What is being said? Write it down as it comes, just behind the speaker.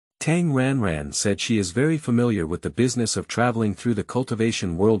Tang Ranran said she is very familiar with the business of traveling through the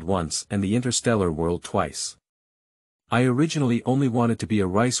cultivation world once and the interstellar world twice. I originally only wanted to be a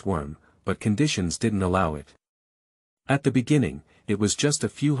rice worm, but conditions didn't allow it. At the beginning, it was just a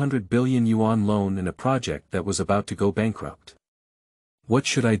few $100 billion yuan loan in a project that was about to go bankrupt. What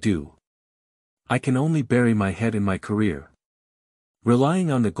should I do? I can only bury my head in my career. Relying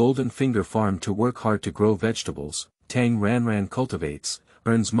on the Golden Finger farm to work hard to grow vegetables, Tang Ranran cultivates,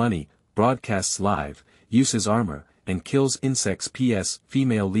 earns money, broadcasts live, uses armor, and kills insects. PS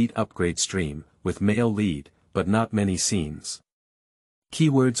Female lead upgrade stream, with male lead, but not many scenes.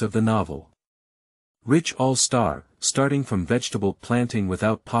 Keywords of the novel. Rich all-star, starting from vegetable planting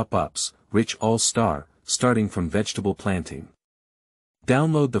without pop-ups. Rich all-star, starting from vegetable planting.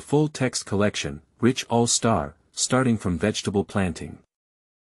 Download the full text collection, Rich all-star, starting from vegetable planting.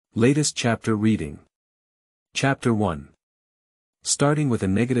 Latest chapter reading. Chapter 1. Starting with a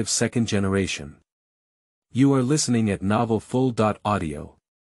negative second generation. You are listening at novelfull.audio.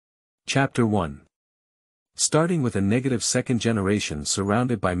 Chapter 1. Starting with a negative second generation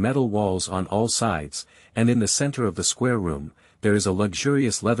surrounded by metal walls on all sides, and in the center of the square room, there is a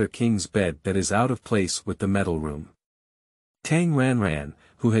luxurious leather king's bed that is out of place with the metal room. Tang Ranran,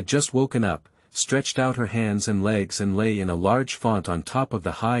 who had just woken up, stretched out her hands and legs and lay in a large font on top of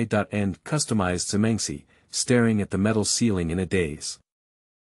the high-end customized Zemengsi, staring at the metal ceiling in a daze.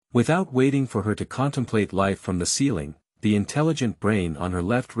 Without waiting for her to contemplate life from the ceiling, the intelligent brain on her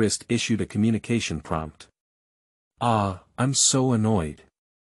left wrist issued a communication prompt. Ah, I'm so annoyed.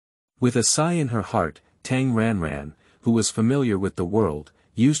 With a sigh in her heart, Tang Ranran, who was familiar with the world,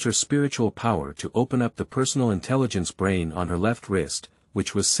 used her spiritual power to open up the personal intelligence brain on her left wrist,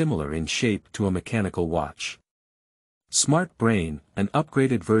 which was similar in shape to a mechanical watch. Smart Brain, an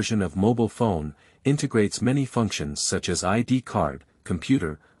upgraded version of mobile phone, integrates many functions such as ID card,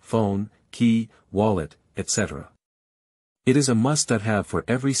 computer, phone, key, wallet, etc. It is a must-have for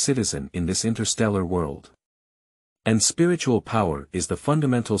every citizen in this interstellar world. And spiritual power is the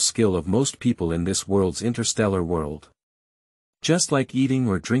fundamental skill of most people in this world's interstellar world. Just like eating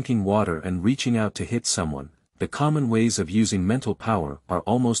or drinking water and reaching out to hit someone, the common ways of using mental power are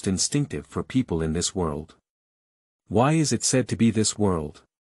almost instinctive for people in this world. Why is it said to be this world?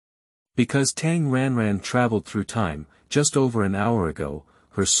 Because Tang Ranran traveled through time, just over an hour ago,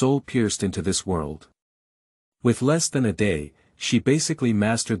 her soul pierced into this world. With less than a day, she basically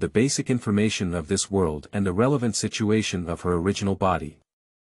mastered the basic information of this world and the relevant situation of her original body.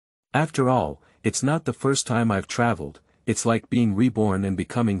 After all, it's not the first time I've traveled, it's like being reborn and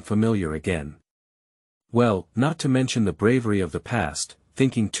becoming familiar again. Well, not to mention the bravery of the past,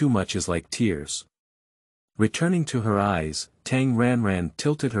 thinking too much is like tears. Returning to her eyes, Tang Ranran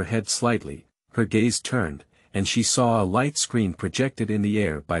tilted her head slightly, her gaze turned, and she saw a light screen projected in the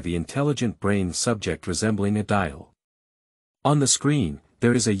air by the intelligent brain subject resembling a dial. On the screen,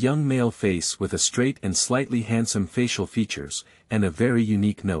 there is a young male face with a straight and slightly handsome facial features, and a very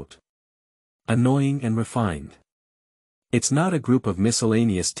unique note. Annoying and refined. It's not a group of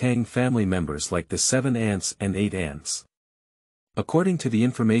miscellaneous Tang family members like the 7 ants and 8 ants. According to the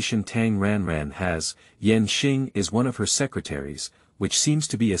information Tang Ranran has, Yan Xing is one of her secretaries, which seems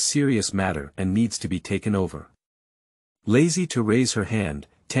to be a serious matter and needs to be taken over. Lazy to raise her hand,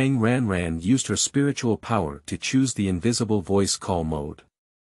 Tang Ranran used her spiritual power to choose the invisible voice call mode.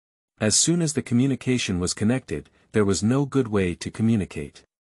 As soon as the communication was connected, there was no good way to communicate.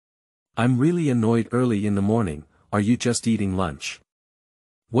 I'm really annoyed early in the morning, are you just eating lunch?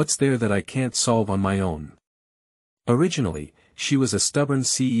 What's there that I can't solve on my own? Originally, she was a stubborn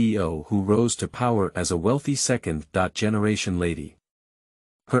CEO who rose to power as a wealthy second-generation lady.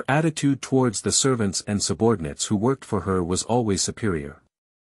 Her attitude towards the servants and subordinates who worked for her was always superior.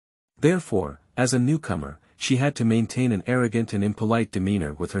 Therefore, as a newcomer, she had to maintain an arrogant and impolite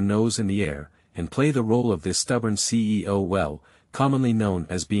demeanor with her nose in the air, and play the role of this stubborn CEO well, commonly known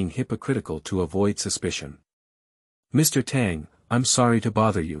as being hypocritical to avoid suspicion. Mr. Tang, I'm sorry to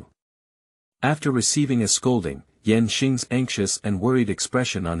bother you. After receiving a scolding, Yan Xing's anxious and worried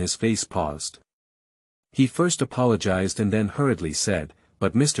expression on his face paused. He first apologized and then hurriedly said,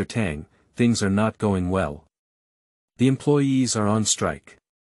 but Mr. Tang, things are not going well. The employees are on strike.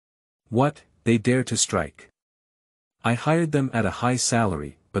 What, they dare to strike? I hired them at a high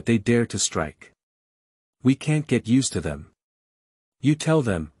salary, but they dare to strike. We can't get used to them. You tell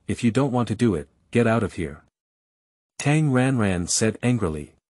them, if you don't want to do it, get out of here. Tang Ranran said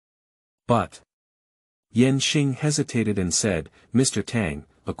angrily. But Yan Xing hesitated and said, Mr. Tang,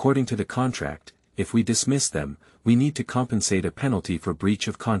 according to the contract, if we dismiss them, we need to compensate a penalty for breach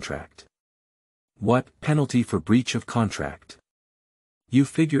of contract. What penalty for breach of contract? You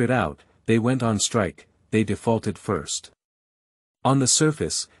figure it out, they went on strike, they defaulted first. On the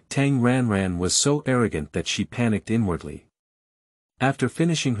surface, Tang Ranran was so arrogant that she panicked inwardly. After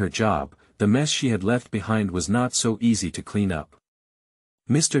finishing her job, the mess she had left behind was not so easy to clean up.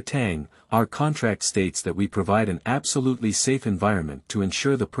 Mr. Tang, our contract states that we provide an absolutely safe environment to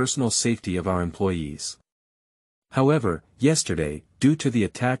ensure the personal safety of our employees. However, yesterday, due to the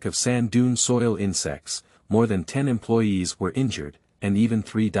attack of sand dune soil insects, more than 10 employees were injured, and even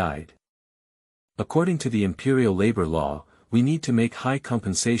 3 died. According to the imperial labor law, we need to make high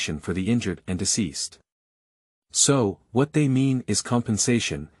compensation for the injured and deceased. So, what they mean is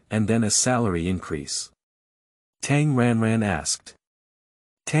compensation, and then a salary increase. Tang Ranran asked.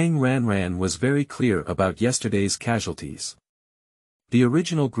 Tang Ranran was very clear about yesterday's casualties. The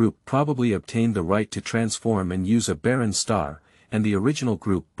original group probably obtained the right to transform and use a barren star, and the original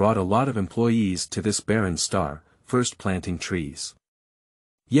group brought a lot of employees to this barren star, first planting trees.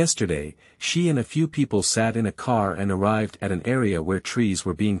 Yesterday, she and a few people sat in a car and arrived at an area where trees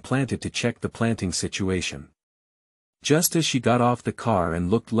were being planted to check the planting situation. Just as she got off the car and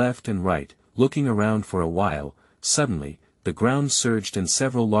looked left and right, looking around for a while, suddenly, the ground surged and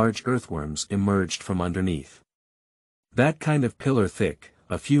several large earthworms emerged from underneath. That kind of pillar thick,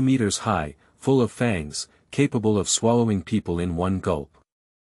 a few meters high, full of fangs, capable of swallowing people in one gulp.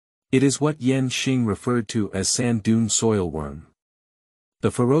 It is what Yan Xing referred to as sand dune soil worm.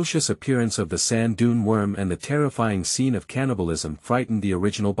 The ferocious appearance of the sand dune worm and the terrifying scene of cannibalism frightened the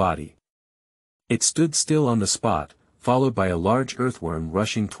original body. It stood still on the spot, followed by a large earthworm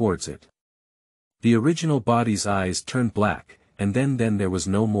rushing towards it. The original body's eyes turned black, and then there was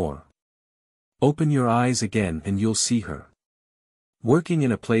no more. Open your eyes again and you'll see her. Working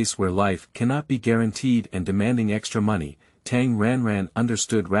in a place where life cannot be guaranteed and demanding extra money, Tang Ranran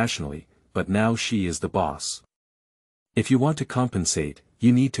understood rationally, but now she is the boss. If you want to compensate,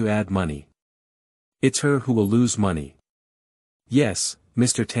 you need to add money. It's her who will lose money. Yes,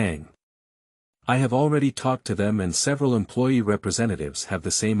 Mr. Tang. I have already talked to them and several employee representatives have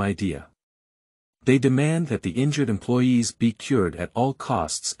the same idea. They demand that the injured employees be cured at all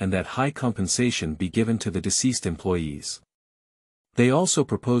costs and that high compensation be given to the deceased employees. They also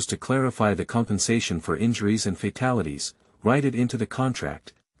propose to clarify the compensation for injuries and fatalities, write it into the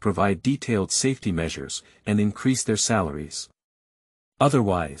contract, provide detailed safety measures, and increase their salaries.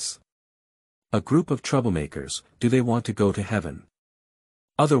 Otherwise, a group of troublemakers, do they want to go to heaven?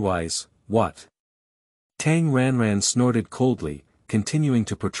 Otherwise, what? Tang Ranran snorted coldly, continuing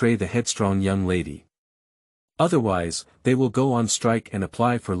to portray the headstrong young lady. Otherwise, they will go on strike and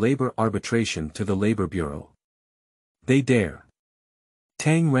apply for labor arbitration to the Labor Bureau. They dare.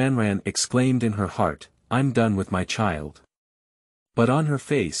 Tang Ranran exclaimed in her heart, I'm done with my child. But on her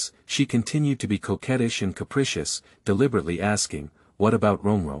face, she continued to be coquettish and capricious, deliberately asking, what about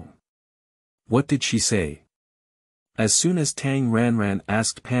Rongrong? What did she say? As soon as Tang Ranran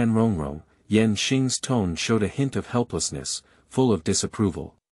asked Pan Rongrong, Yan Xing's tone showed a hint of helplessness, full of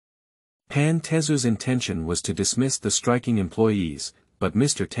disapproval. Pan Tezu's intention was to dismiss the striking employees, but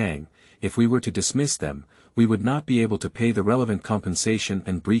Mr. Tang, if we were to dismiss them, we would not be able to pay the relevant compensation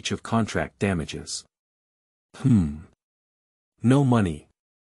and breach of contract damages. No money.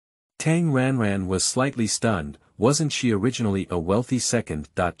 Tang Ranran was slightly stunned. Wasn't she originally a wealthy second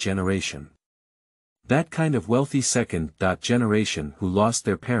generation? That kind of wealthy second generation who lost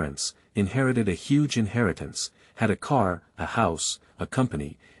their parents, inherited a huge inheritance, had a car, a house, a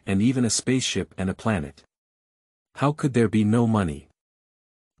company, and even a spaceship and a planet. How could there be no money?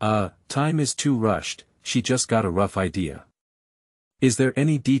 Time is too rushed, she just got a rough idea. Is there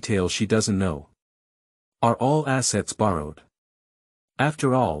any detail she doesn't know? Are all assets borrowed?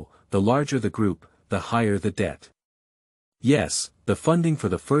 After all, the larger the group, the higher the debt. Yes, the funding for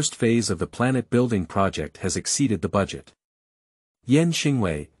the first phase of the planet building project has exceeded the budget. Yan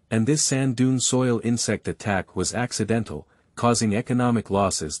Xingwei, and this sand dune soil insect attack was accidental, causing economic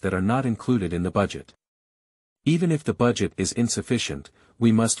losses that are not included in the budget. Even if the budget is insufficient,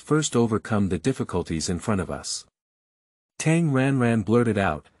 we must first overcome the difficulties in front of us. Tang Ranran blurted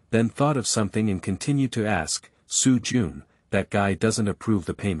out, then thought of something and continued to ask, Su Jun, that guy doesn't approve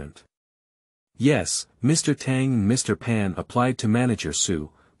the payment. Yes, Mr. Tang and Mr. Pan applied to Manager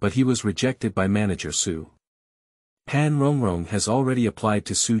Su, but he was rejected by Manager Su. Pan Rongrong has already applied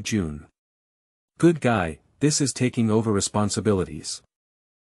to Su Jun. Good guy, this is taking over responsibilities.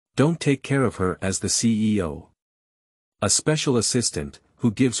 Don't take care of her as the CEO. A special assistant,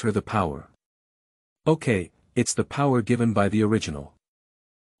 who gives her the power. Okay, it's the power given by the original.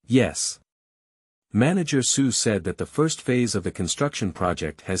 Yes. Manager Su said that the first phase of the construction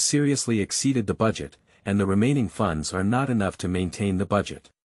project has seriously exceeded the budget, and the remaining funds are not enough to maintain the budget.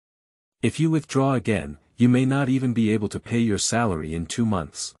 If you withdraw again, you may not even be able to pay your salary in 2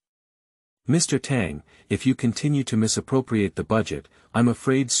 months. Mr. Tang, if you continue to misappropriate the budget, I'm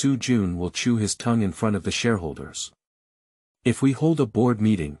afraid Su Jun will chew his tongue in front of the shareholders. If we hold a board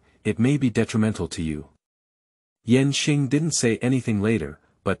meeting, it may be detrimental to you. Yan Xing didn't say anything later,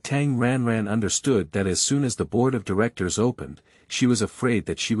 but Tang Ranran understood that as soon as the board of directors opened, she was afraid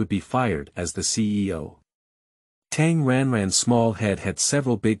that she would be fired as the CEO. Tang Ranran's small head had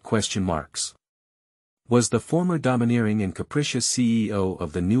several big question marks. Was the former domineering and capricious CEO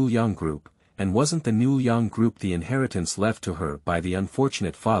of the New Yang Group, and wasn't the New Yang Group the inheritance left to her by the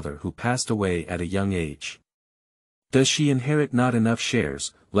unfortunate father who passed away at a young age? Does she inherit not enough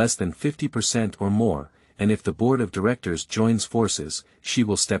shares, less than 50% or more, and if the board of directors joins forces, she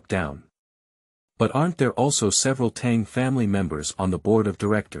will step down? But aren't there also several Tang family members on the board of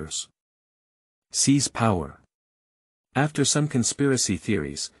directors? Seize power. After some conspiracy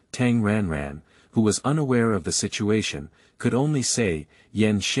theories, Tang Ranran, who was unaware of the situation, could only say,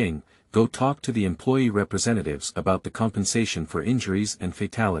 Yan Xing, go talk to the employee representatives about the compensation for injuries and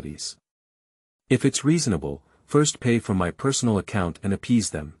fatalities. If it's reasonable, first pay from my personal account and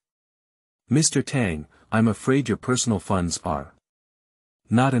appease them. Mr. Tang, I'm afraid your personal funds are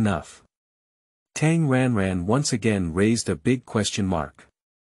not enough. Tang Ranran once again raised a big question mark.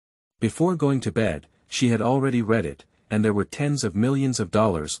 Before going to bed, she had already read it, and there were tens of millions of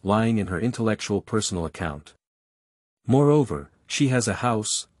dollars lying in her intellectual personal account. Moreover, she has a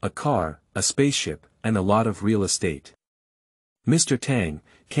house, a car, a spaceship, and a lot of real estate. Mr. Tang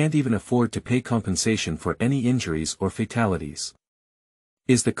can't even afford to pay compensation for any injuries or fatalities.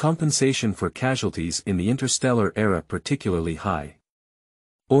 Is the compensation for casualties in the interstellar era particularly high?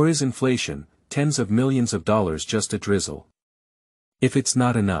 Or is inflation, tens of millions of dollars just a drizzle? If it's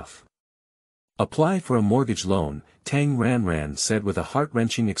not enough, apply for a mortgage loan, Tang Ranran said with a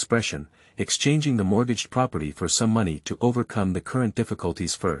heart-wrenching expression, exchanging the mortgaged property for some money to overcome the current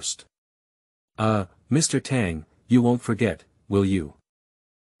difficulties first. Mr. Tang, you won't forget, will you?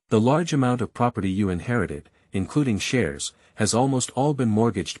 The large amount of property you inherited, including shares, has almost all been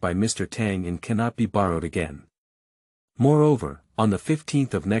mortgaged by Mr. Tang and cannot be borrowed again. Moreover, on the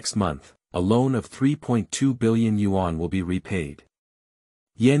 15th of next month, a loan of 3.2 billion yuan will be repaid.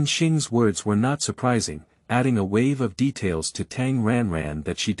 Yan Xing's words were not surprising, adding a wave of details to Tang Ranran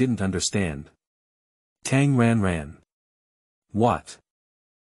that she didn't understand. Tang Ranran. What?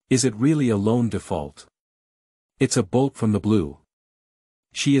 Is it really a loan default? It's a bolt from the blue.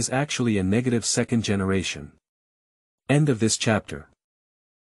 She is actually a negative second generation. End of this chapter.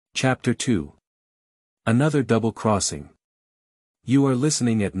 Chapter 2. Another double crossing. You are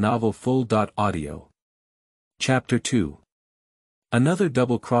listening at novelfull.audio. Chapter 2. Another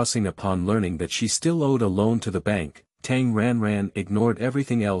double crossing. Upon learning that she still owed a loan to the bank, Tang Ranran ignored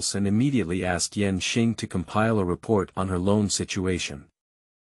everything else and immediately asked Yan Xing to compile a report on her loan situation.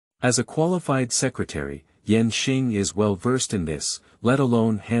 As a qualified secretary, Yan Xing is well versed in this, let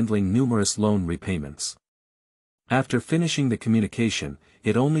alone handling numerous loan repayments. After finishing the communication,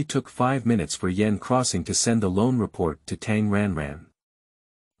 it only took 5 minutes for Yan Crossing to send the loan report to Tang Ranran.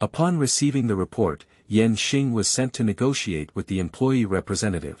 Upon receiving the report, Yan Xing was sent to negotiate with the employee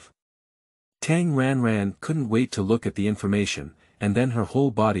representative. Tang Ranran couldn't wait to look at the information, and then her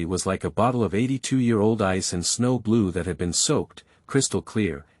whole body was like a bottle of 82-year-old ice and snow blue that had been soaked, crystal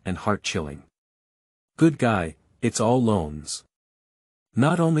clear, and heart-chilling. Good guy, it's all loans.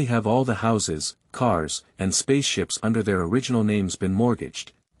 Not only have all the houses, cars, and spaceships under their original names been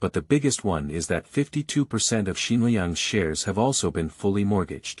mortgaged, but the biggest one is that 52% of Xinliang's shares have also been fully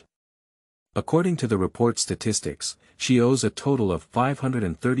mortgaged. According to the report statistics, she owes a total of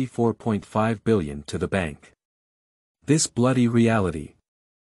 534.5 billion to the bank. This bloody reality.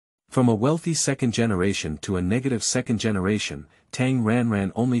 From a wealthy second generation to a negative second generation, Tang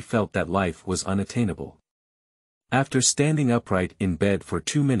Ranran only felt that life was unattainable. After standing upright in bed for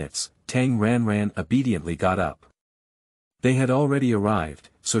 2 minutes, Tang Ranran obediently got up. They had already arrived,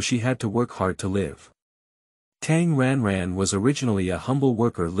 so she had to work hard to live. Tang Ranran was originally a humble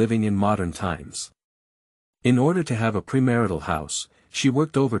worker living in modern times. In order to have a premarital house, she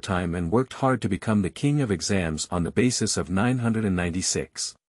worked overtime and worked hard to become the king of exams on the basis of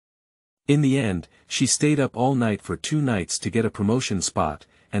 996. In the end, she stayed up all night for 2 nights to get a promotion spot,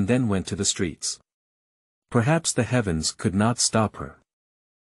 and then went to the streets. Perhaps the heavens could not stop her.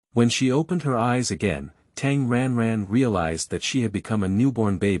 When she opened her eyes again, Tang Ranran realized that she had become a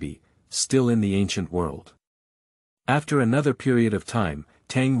newborn baby, still in the ancient world. After another period of time,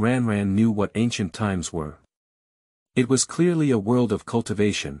 Tang Ranran knew what ancient times were. It was clearly a world of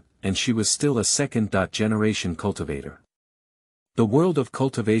cultivation, and she was still a second-generation cultivator. The world of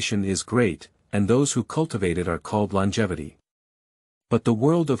cultivation is great, and those who cultivate it are called longevity. But the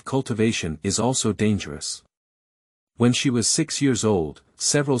world of cultivation is also dangerous. When she was 6 years old,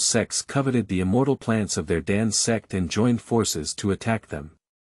 several sects coveted the immortal plants of their Dan sect and joined forces to attack them.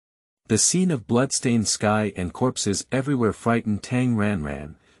 The scene of blood-stained sky and corpses everywhere frightened Tang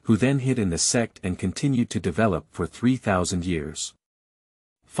Ranran, who then hid in the sect and continued to develop for 3,000 years.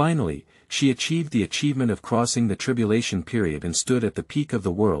 Finally, she achieved the achievement of crossing the tribulation period and stood at the peak of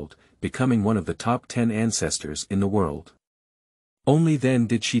the world, becoming one of the top 10 ancestors in the world. Only then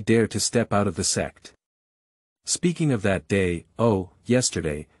did she dare to step out of the sect. Speaking of that day,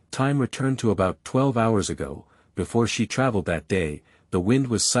 yesterday, time returned to about 12 hours ago. Before she traveled that day, the wind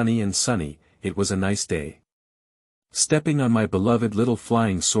was sunny, it was a nice day. Stepping on my beloved little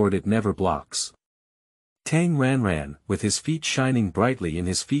flying sword, it never blocks. Tang Ranran, with his feet shining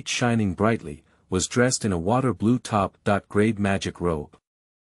brightly was dressed in a water blue top-grade magic robe.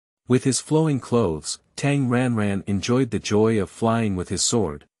 With his flowing clothes, Tang Ranran enjoyed the joy of flying with his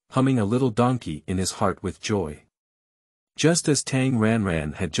sword, humming a little donkey in his heart with joy. Just as Tang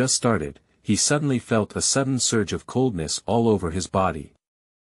Ranran had just started, he suddenly felt a sudden surge of coldness all over his body.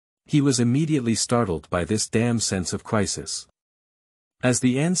 He was immediately startled by this damn sense of crisis. As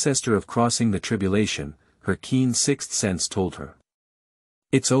the ancestor of crossing the tribulation, her keen sixth sense told her.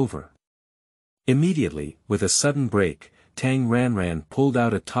 It's over. Immediately, with a sudden break, Tang Ranran pulled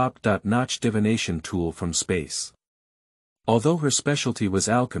out a top-notch divination tool from space. Although her specialty was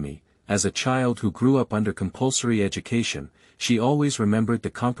alchemy, as a child who grew up under compulsory education, she always remembered the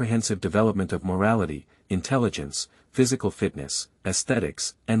comprehensive development of morality, intelligence, physical fitness,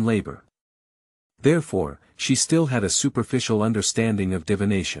 aesthetics, and labor. Therefore, she still had a superficial understanding of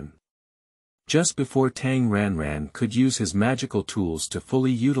divination. Just before Tang Ranran could use his magical tools to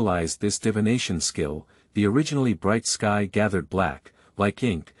fully utilize this divination skill, the originally bright sky gathered black, like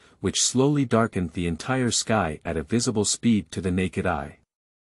ink, which slowly darkened the entire sky at a visible speed to the naked eye.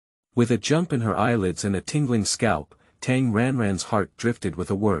 With a jump in her eyelids and a tingling scalp, Tang Ranran's heart drifted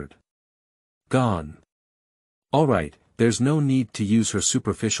with a word. Gone. Alright, there's no need to use her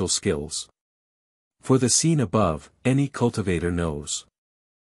superficial skills. For the scene above, any cultivator knows.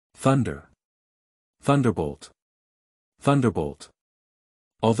 Thunder. Thunderbolt. Thunderbolt.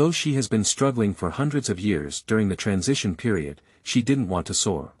 Although she has been struggling for hundreds of years during the transition period, she didn't want to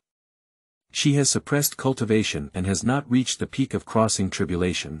soar. She has suppressed cultivation and has not reached the peak of crossing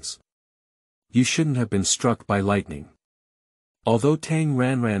tribulations. You shouldn't have been struck by lightning. Although Tang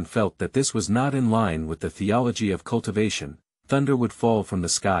Ranran felt that this was not in line with the theology of cultivation, thunder would fall from the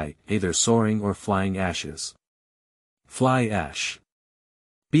sky, either soaring or flying ashes. Fly ash.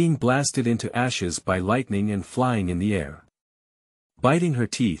 Being blasted into ashes by lightning and flying in the air. Biting her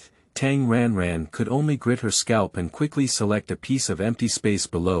teeth, Tang Ranran could only grit her scalp and quickly select a piece of empty space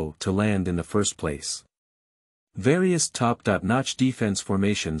below to land in the first place. Various top-notch defense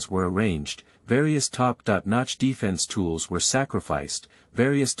formations were arranged, various top-notch defense tools were sacrificed,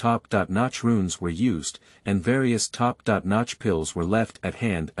 various top-notch runes were used, and various top-notch pills were left at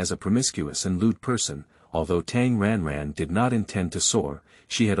hand as a promiscuous and lewd person. Although Tang Ranran did not intend to soar,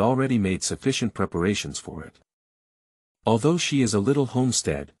 she had already made sufficient preparations for it. Although she is a little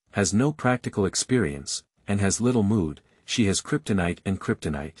homestead, has no practical experience, and has little mood, she has kryptonite and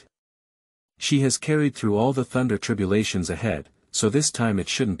kryptonite. She has carried through all the thunder tribulations ahead, so this time it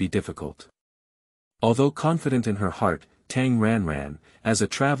shouldn't be difficult. Although confident in her heart, Tang Ranran, as a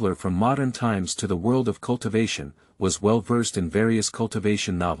traveler from modern times to the world of cultivation, was well versed in various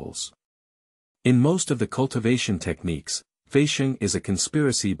cultivation novels. In most of the cultivation techniques, Feisheng is a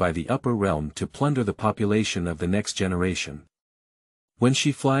conspiracy by the upper realm to plunder the population of the next generation. When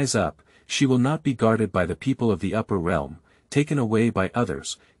she flies up, she will not be guarded by the people of the upper realm, taken away by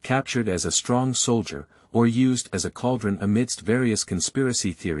others, captured as a strong soldier, or used as a cauldron amidst various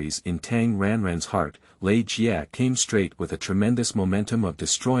conspiracy theories. In Tang Ranran's heart, Lei Jia came straight with a tremendous momentum of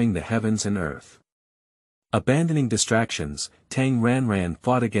destroying the heavens and earth. Abandoning distractions, Tang Ranran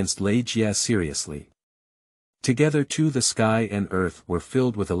fought against Lei Jia seriously. Together too the sky and earth were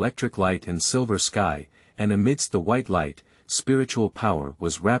filled with electric light and silver sky, and amidst the white light, spiritual power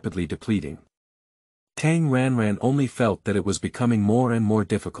was rapidly depleting. Tang Ranran only felt that it was becoming more and more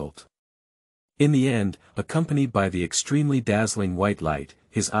difficult. In the end, accompanied by the extremely dazzling white light,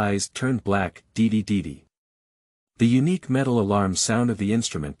 his eyes turned black. Dee. The unique metal alarm sound of the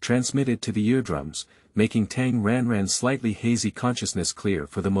instrument transmitted to the eardrums, making Tang Ranran's slightly hazy consciousness clear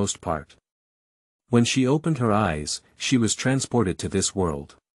for the most part. When she opened her eyes, she was transported to this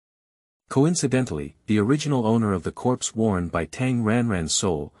world. Coincidentally, the original owner of the corpse worn by Tang Ranran's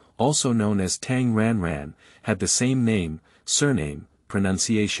soul, also known as Tang Ranran, had the same name, surname,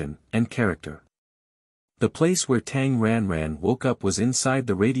 pronunciation, and character. The place where Tang Ranran woke up was inside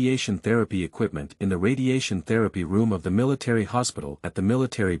the radiation therapy equipment in the radiation therapy room of the military hospital at the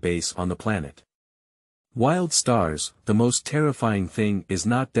military base on the planet. Wild stars, the most terrifying thing is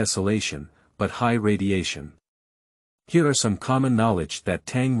not desolation, but high radiation. Here are some common knowledge that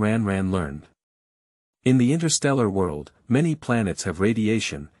Tang Ranran learned. In the interstellar world, many planets have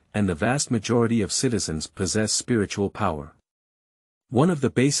radiation, and the vast majority of citizens possess spiritual power. One of the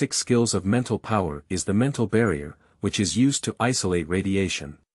basic skills of mental power is the mental barrier, which is used to isolate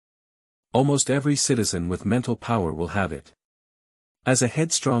radiation. Almost every citizen with mental power will have it. As a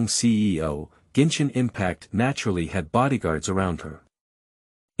headstrong CEO, Genshin Impact naturally had bodyguards around her.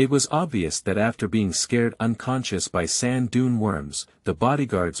 It was obvious that after being scared unconscious by sand dune worms, the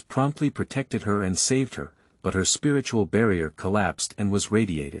bodyguards promptly protected her and saved her, but her spiritual barrier collapsed and was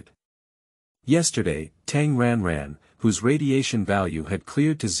radiated. Yesterday, Tang Ranran, whose radiation value had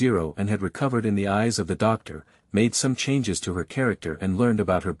cleared to zero and had recovered in the eyes of the doctor, made some changes to her character and learned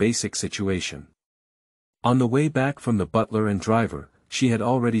about her basic situation. On the way back from the butler and driver, she had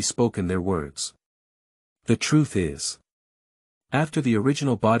already spoken their words. The truth is, after the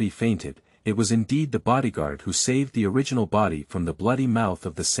original body fainted, it was indeed the bodyguard who saved the original body from the bloody mouth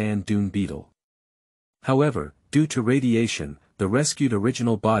of the sand dune beetle. However, due to radiation, the rescued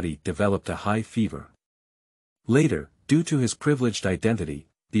original body developed a high fever. Later, due to his privileged identity,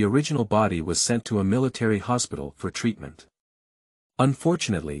 the original body was sent to a military hospital for treatment.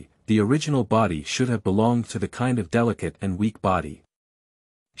 Unfortunately, the original body should have belonged to the kind of delicate and weak body.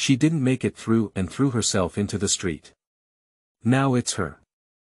 She didn't make it through and threw herself into the street. Now it's her.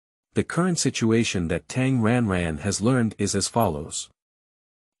 The current situation that Tang Ranran has learned is as follows.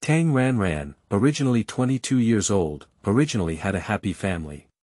 Tang Ranran, originally 22 years old, originally had a happy family.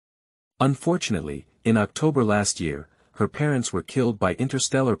 Unfortunately, in October last year, her parents were killed by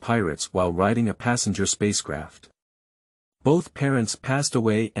interstellar pirates while riding a passenger spacecraft. Both parents passed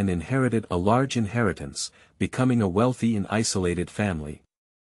away and inherited a large inheritance, becoming a wealthy and isolated family.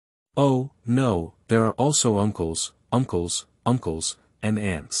 Oh, no, there are also uncles, and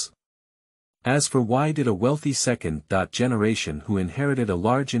aunts. As for why did a wealthy second generation who inherited a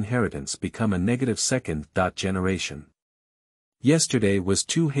large inheritance become a negative second generation? Yesterday was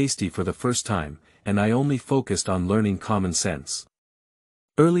too hasty for the first time, and I only focused on learning common sense.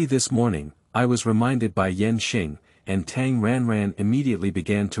 Early this morning, I was reminded by Yen Xing, and Tang Ranran immediately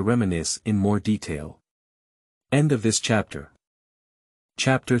began to reminisce in more detail. End of this chapter.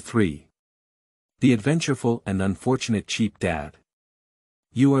 Chapter 3. The Adventureful and Unfortunate Cheap Dad.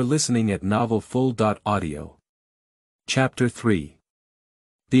 You are listening at novelfull.audio. Chapter 3.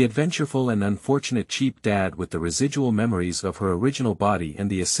 The adventureful and unfortunate cheap dad with the residual memories of her original body and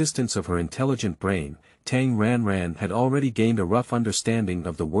the assistance of her intelligent brain, Tang Ranran had already gained a rough understanding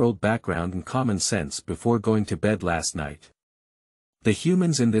of the world background and common sense before going to bed last night. The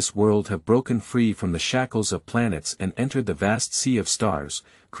humans in this world have broken free from the shackles of planets and entered the vast sea of stars,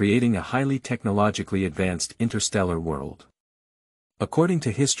 creating a highly technologically advanced interstellar world. According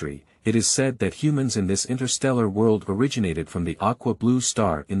to history, it is said that humans in this interstellar world originated from the aqua blue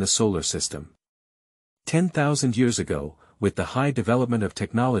star in the solar system. 10,000 years ago, with the high development of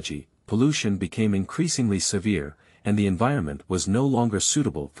technology, pollution became increasingly severe, and the environment was no longer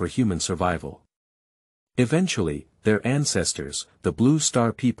suitable for human survival. Eventually, their ancestors, the Blue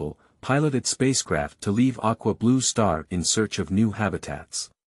Star people, piloted spacecraft to leave aqua blue star in search of new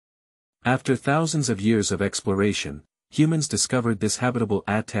habitats. After thousands of years of exploration, humans discovered this habitable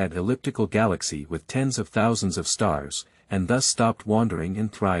Attad elliptical galaxy with tens of thousands of stars, and thus stopped wandering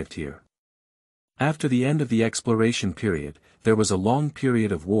and thrived here. After the end of the exploration period, there was a long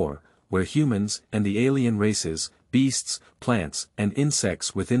period of war, where humans and the alien races, beasts, plants, and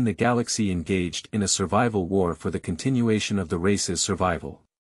insects within the galaxy engaged in a survival war for the continuation of the race's survival.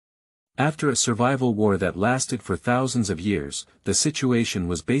 After a survival war that lasted for thousands of years, the situation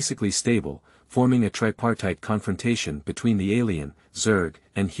was basically stable, forming a tripartite confrontation between the alien, Zerg,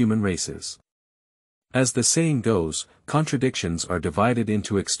 and human races. As the saying goes, contradictions are divided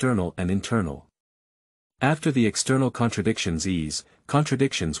into external and internal. After the external contradictions ease,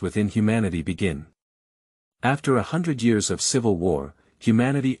 contradictions within humanity begin. After 100 years of civil war,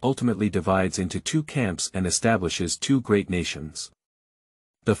 humanity ultimately divides into two camps and establishes two great nations: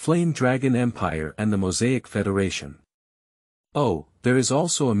 the Flame Dragon Empire and the Mosaic Federation. Oh, there is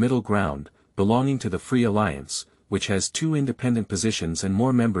also a middle ground, belonging to the Free Alliance, which has two independent positions and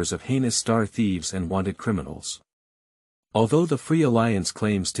more members of heinous star thieves and wanted criminals. Although the Free Alliance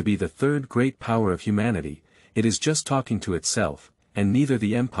claims to be the third great power of humanity, it is just talking to itself, and neither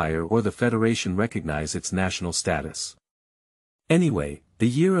the Empire or the Federation recognize its national status. Anyway, the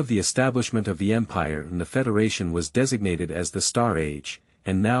year of the establishment of the Empire and the Federation was designated as the Star Age,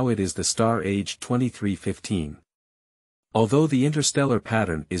 and now it is the Star Age 2315. Although the interstellar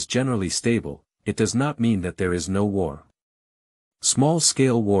pattern is generally stable, it does not mean that there is no war.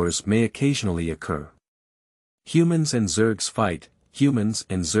 Small-scale wars may occasionally occur. Humans and Zergs fight, humans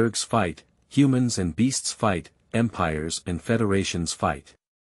and Zergs fight, humans and beasts fight, empires and federations fight.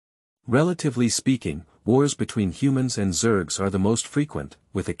 Relatively speaking, wars between humans and Zergs are the most frequent,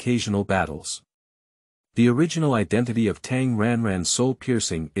 with occasional battles. The original identity of Tang Ranran Soul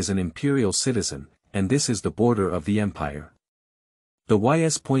Piercing is an imperial citizen, and this is the border of the Empire. The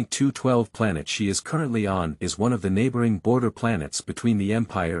YS.212 planet she is currently on is one of the neighboring border planets between the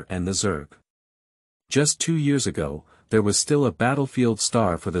Empire and the Zerg. Just 2 years ago, there was still a battlefield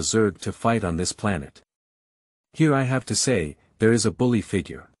star for the Zerg to fight on this planet. Here I have to say, there is a bully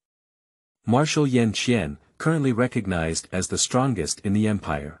figure. Marshal Yan Qian, currently recognized as the strongest in the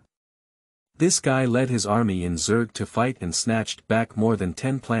Empire. This guy led his army in Zerg to fight and snatched back more than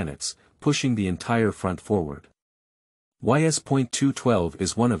 10 planets, pushing the entire front forward. YS.212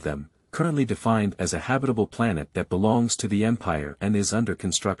 is one of them, currently defined as a habitable planet that belongs to the Empire and is under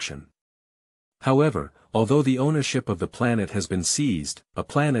construction. However, although the ownership of the planet has been seized, a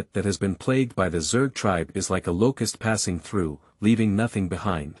planet that has been plagued by the Zerg tribe is like a locust passing through, leaving nothing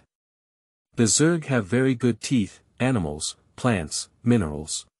behind. The Zerg have very good teeth, animals, plants,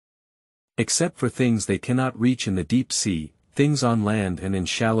 minerals. Except for things they cannot reach in the deep sea, things on land and in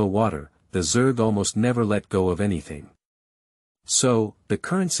shallow water, the Zerg almost never let go of anything. So, the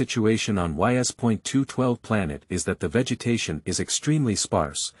current situation on YS.212 planet is that the vegetation is extremely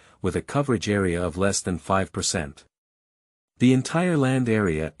sparse, with a coverage area of less than 5%. The entire land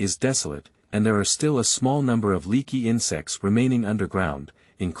area is desolate, and there are still a small number of leaky insects remaining underground,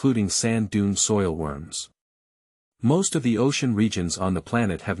 including sand dune soil worms. Most of the ocean regions on the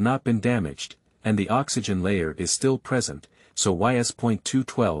planet have not been damaged, and the oxygen layer is still present, so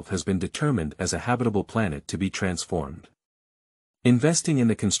YS.212 has been determined as a habitable planet to be transformed. Investing in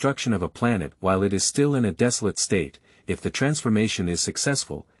the construction of a planet while it is still in a desolate state, if the transformation is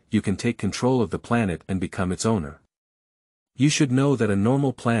successful, you can take control of the planet and become its owner. You should know that a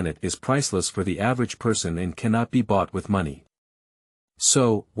normal planet is priceless for the average person and cannot be bought with money.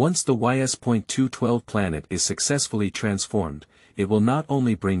 So, once the YS.212 planet is successfully transformed, it will not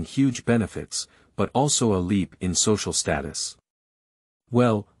only bring huge benefits, but also a leap in social status.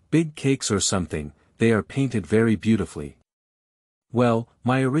 Well, big cakes or something, they are painted very beautifully. Well,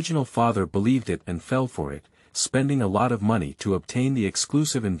 my original father believed it and fell for it, spending a lot of money to obtain the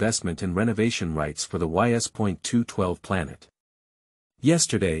exclusive investment and renovation rights for the YS.212 planet.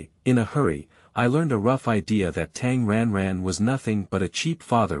 Yesterday, in a hurry, I learned a rough idea that Tang Ranran was nothing but a cheap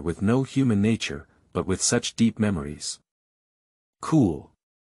father with no human nature, but with such deep memories. Cool.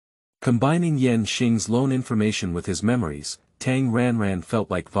 Combining Yan Xing's loan information with his memories, Tang Ranran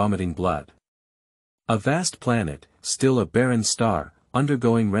felt like vomiting blood. A vast planet, still a barren star,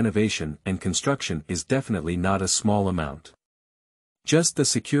 undergoing renovation and construction is definitely not a small amount. Just the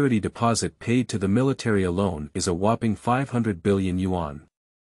security deposit paid to the military alone is a whopping 500 billion yuan.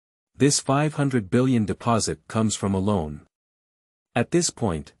 This 500 billion deposit comes from a loan. At this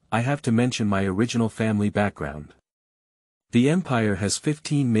point, I have to mention my original family background. The Empire has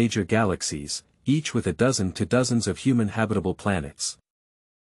 15 major galaxies, each with a dozen to dozens of human habitable planets.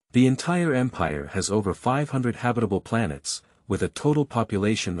 The entire Empire has over 500 habitable planets, with a total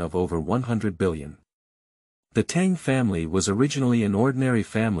population of over 100 billion. The Tang family was originally an ordinary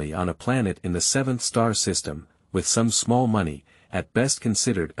family on a planet in the 7th star system, with some small money, at best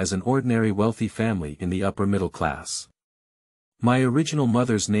considered as an ordinary wealthy family in the upper middle class. My original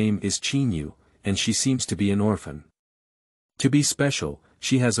mother's name is Qinyu, and she seems to be an orphan. To be special,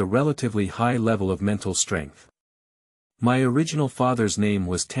 she has a relatively high level of mental strength. My original father's name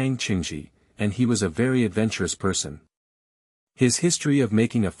was Tang Qingji, and he was a very adventurous person. His history of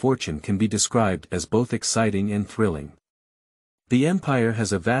making a fortune can be described as both exciting and thrilling. The Empire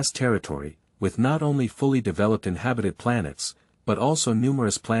has a vast territory, with not only fully developed inhabited planets, but also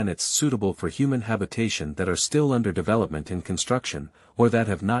numerous planets suitable for human habitation that are still under development and construction, or that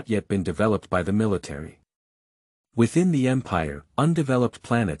have not yet been developed by the military. Within the Empire, undeveloped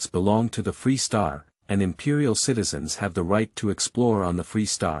planets belong to the Free Star, and imperial citizens have the right to explore on the Free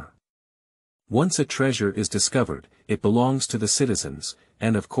Star. Once a treasure is discovered, it belongs to the citizens,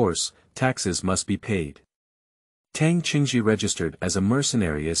 and of course, taxes must be paid. Tang Qingji registered as a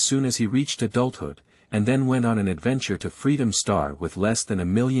mercenary as soon as he reached adulthood, and then went on an adventure to Freedom Star with less than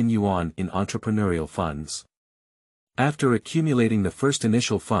 1 million yuan in entrepreneurial funds. After accumulating the first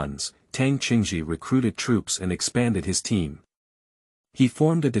initial funds, Tang Qingji recruited troops and expanded his team. He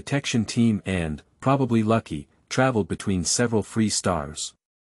formed a detection team and, probably lucky, traveled between several free stars.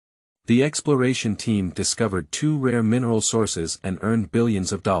 The exploration team discovered 2 rare mineral sources and earned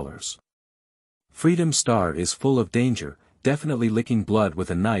billions of dollars. Freedom Star is full of danger, definitely licking blood with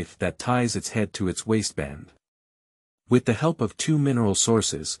a knife that ties its head to its waistband. With the help of 2 mineral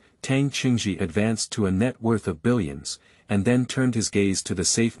sources, Tang Qingji advanced to a net worth of billions, and then turned his gaze to the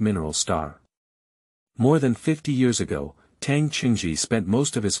safe mineral star. More than 50 years ago, Tang Qingji spent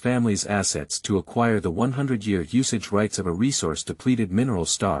most of his family's assets to acquire the 100-year usage rights of a resource-depleted mineral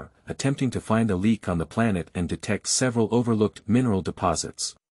star, attempting to find a leak on the planet and detect several overlooked mineral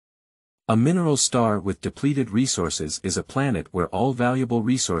deposits. A mineral star with depleted resources is a planet where all valuable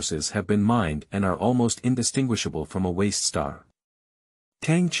resources have been mined and are almost indistinguishable from a waste star.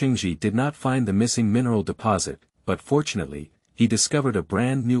 Tang Qingji did not find the missing mineral deposit, but fortunately, he discovered a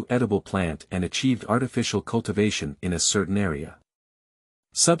brand new edible plant and achieved artificial cultivation in a certain area.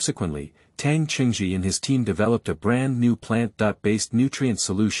 Subsequently, Tang Qingji and his team developed a brand new plant-based nutrient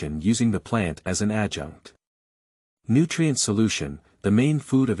solution using the plant as an adjunct. Nutrient solution, the main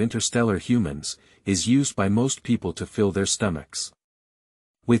food of interstellar humans, is used by most people to fill their stomachs.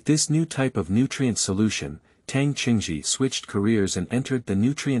 With this new type of nutrient solution, Tang Qingji switched careers and entered the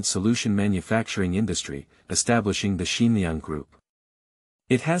nutrient solution manufacturing industry, establishing the Xinliang Group.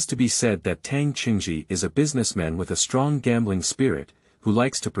 It has to be said that Tang Qingji is a businessman with a strong gambling spirit, who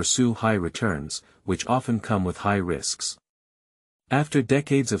likes to pursue high returns, which often come with high risks. After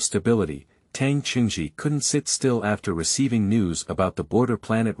decades of stability, Tang Qingji couldn't sit still after receiving news about the border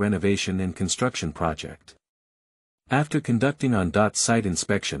planet renovation and construction project. After conducting on-site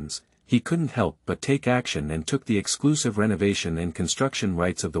inspections, he couldn't help but take action and took the exclusive renovation and construction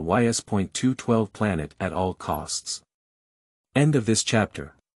rights of the YS.212 planet at all costs. End of this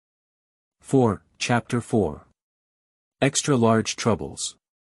chapter. 4. Chapter 4. Extra Large Troubles.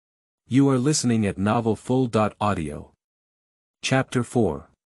 You are listening at novelfull.audio. Chapter 4.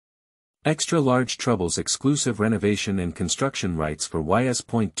 Extra Large Troubles exclusive renovation and construction rights for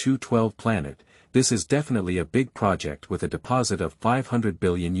YS.212 planet. This is definitely a big project with a deposit of 500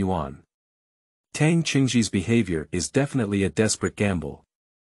 billion yuan. Tang Qingji's behavior is definitely a desperate gamble.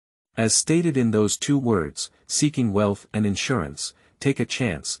 As stated in those 2 words, seeking wealth and insurance, take a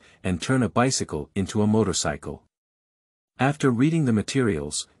chance, and turn a bicycle into a motorcycle. After reading the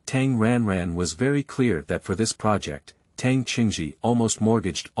materials, Tang Ranran was very clear that for this project, Tang Qingji almost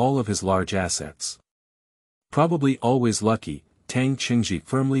mortgaged all of his large assets. Probably always lucky, Tang Qingji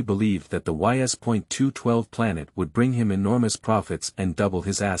firmly believed that the YS.212 planet would bring him enormous profits and double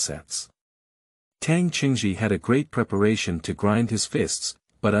his assets. Tang Qingji had a great preparation to grind his fists,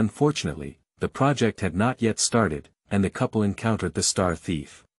 but unfortunately, the project had not yet started, and the couple encountered the star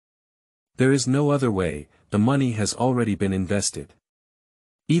thief. There is no other way, the money has already been invested.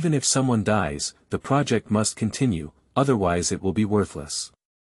 Even if someone dies, the project must continue, otherwise it will be worthless.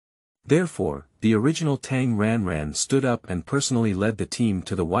 Therefore, the original Tang Ranran stood up and personally led the team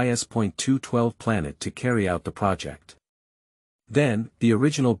to the YS.212 planet to carry out the project. Then, the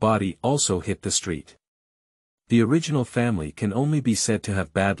original body also hit the street. The original family can only be said to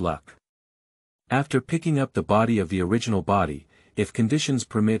have bad luck. After picking up the body of the original body, if conditions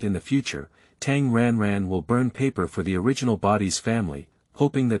permit in the future, Tang Ranran will burn paper for the original body's family,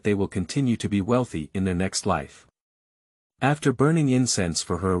 hoping that they will continue to be wealthy in their next life. After burning incense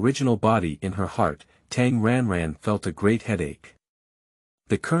for her original body in her heart, Tang Ranran felt a great headache.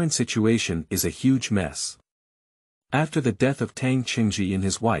 The current situation is a huge mess. After the death of Tang Qingji and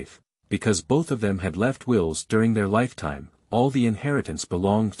his wife, because both of them had left wills during their lifetime, all the inheritance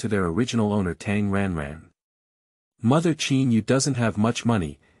belonged to their original owner Tang Ranran. Mother Qin Yu doesn't have much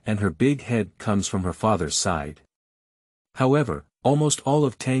money, and her big head comes from her father's side. However, almost all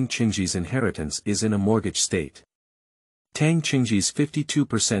of Tang Qingji's inheritance is in a mortgage state. Tang Qingji's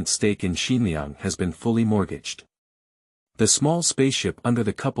 52% stake in Xinliang has been fully mortgaged. The small spaceship under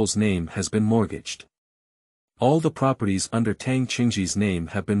the couple's name has been mortgaged. All the properties under Tang Qingji's name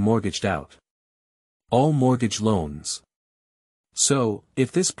have been mortgaged out. All mortgage loans. So,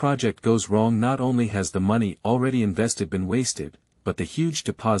 if this project goes wrong, not only has the money already invested been wasted, but the huge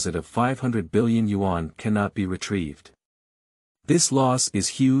deposit of 500 billion yuan cannot be retrieved. This loss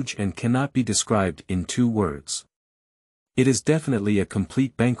is huge and cannot be described in 2 words. It is definitely a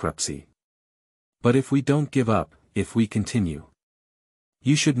complete bankruptcy. But if we don't give up, if we continue.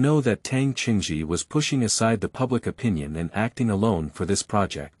 You should know that Tang Qingji was pushing aside the public opinion and acting alone for this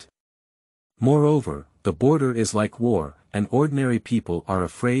project. Moreover, the border is like war, and ordinary people are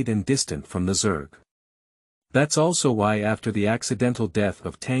afraid and distant from the Zerg. That's also why after the accidental death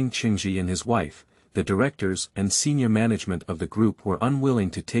of Tang Qingji and his wife, the directors and senior management of the group were unwilling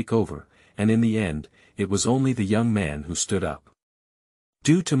to take over, and in the end, it was only the young man who stood up.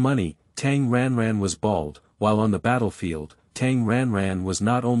 Due to money, Tang Ranran was bald, while on the battlefield, Tang Ranran was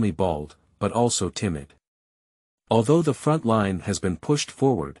not only bald, but also timid. Although the front line has been pushed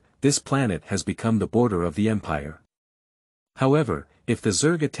forward, this planet has become the border of the empire. However, if the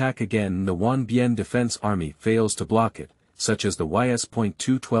Zerg attack again and the Yuan Defense Army fails to block it, such as the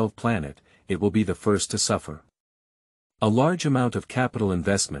YS.212 planet, it will be the first to suffer. A large amount of capital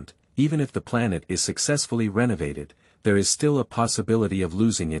investment, even if the planet is successfully renovated, there is still a possibility of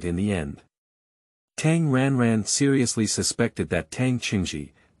losing it in the end. Tang Ranran seriously suspected that Tang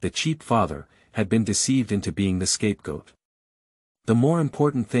Qingji, the cheap father, had been deceived into being the scapegoat. The more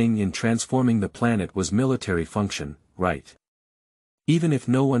important thing in transforming the planet was military function, right? Even if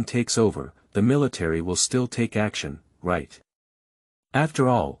no one takes over, the military will still take action, right? After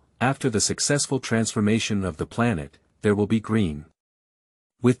all, after the successful transformation of the planet, there will be green.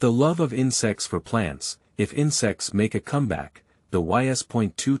 With the love of insects for plants, if insects make a comeback, the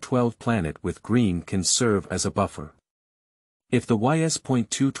YS.212 planet with green can serve as a buffer. If the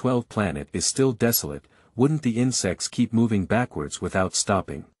YS.212 planet is still desolate, wouldn't the insects keep moving backwards without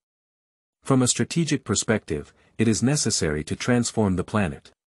stopping? From a strategic perspective, it is necessary to transform the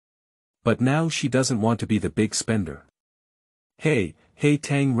planet. But now she doesn't want to be the big spender. Hey,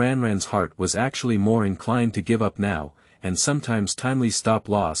 Tang Ranran's heart was actually more inclined to give up now, and sometimes timely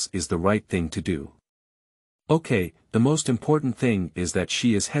stop-loss is the right thing to do. Okay, the most important thing is that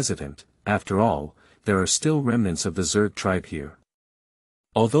she is hesitant. After all, there are still remnants of the Zerg tribe here.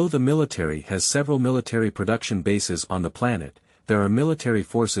 Although the military has several military production bases on the planet, there are military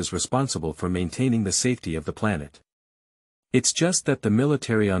forces responsible for maintaining the safety of the planet. It's just that the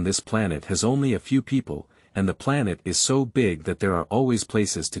military on this planet has only a few people, and the planet is so big that there are always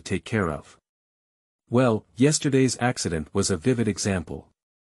places to take care of. Well, yesterday's accident was a vivid example.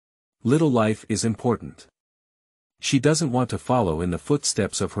 Little life is important. She doesn't want to follow in the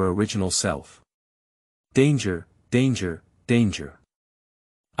footsteps of her original self. Danger, danger, danger.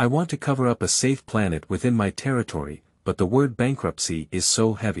 I want to cover up a safe planet within my territory, but the word bankruptcy is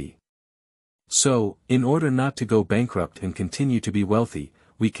so heavy. So, in order not to go bankrupt and continue to be wealthy,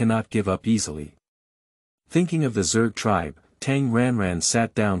 we cannot give up easily. Thinking of the Zerg tribe, Tang Ranran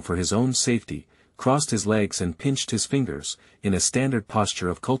sat down for his own safety, crossed his legs and pinched his fingers, in a standard posture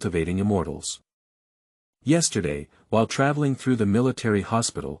of cultivating immortals. Yesterday, while traveling through the military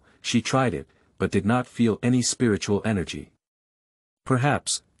hospital, she tried it, but did not feel any spiritual energy.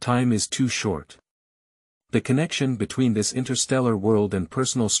 Perhaps, time is too short. The connection between this interstellar world and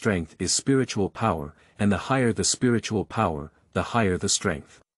personal strength is spiritual power, and the higher the spiritual power, the higher the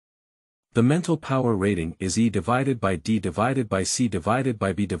strength. The mental power rating is E divided by D divided by C divided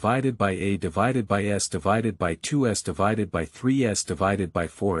by B divided by A divided by S divided by 2S divided by 3S divided by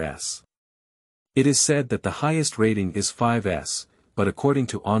 4S. It is said that the highest rating is 5S, but according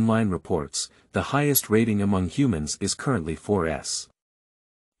to online reports, the highest rating among humans is currently 4S.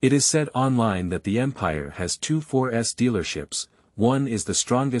 It is said online that the Empire has two 4S dealerships, one is the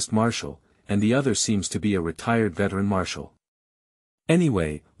strongest marshal, and the other seems to be a retired veteran marshal.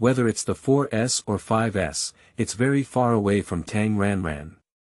 Anyway, whether it's the 4S or 5S, it's very far away from Tang Ranran.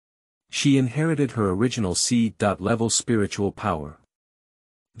 She inherited her original C-level spiritual power.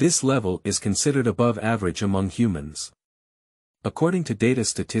 This level is considered above average among humans. According to data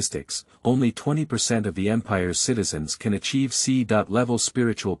statistics, only 20% of the Empire's citizens can achieve C-level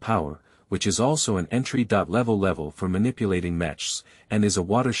spiritual power, which is also an entry-level for manipulating mechs, and is a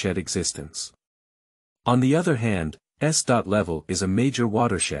watershed existence. On the other hand, S-level is a major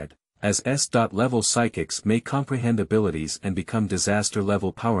watershed, as S-level psychics may comprehend abilities and become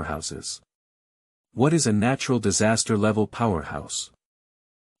disaster-level powerhouses. What is a natural disaster-level powerhouse?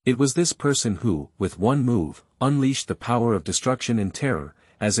 It was this person who, with one move, unleashed the power of destruction and terror,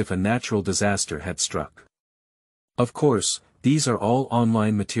 as if a natural disaster had struck. Of course, these are all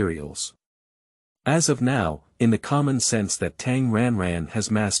online materials. As of now, in the common sense that Tang Ranran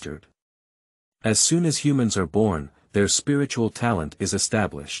has mastered. As soon as humans are born, their spiritual talent is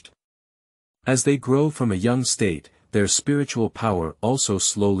established. As they grow from a young state, their spiritual power also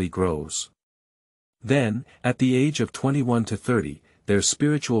slowly grows. Then, at the age of 21 to 30, their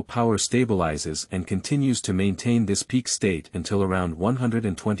spiritual power stabilizes and continues to maintain this peak state until around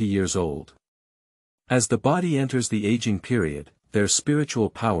 120 years old. As the body enters the aging period, their spiritual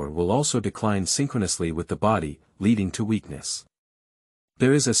power will also decline synchronously with the body, leading to weakness.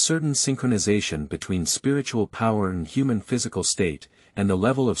 There is a certain synchronization between spiritual power and human physical state, and the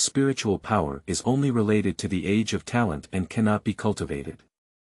level of spiritual power is only related to the age of talent and cannot be cultivated.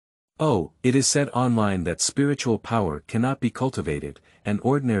 Oh, it is said online that spiritual power cannot be cultivated, and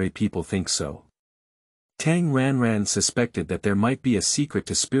ordinary people think so. Tang Ranran suspected that there might be a secret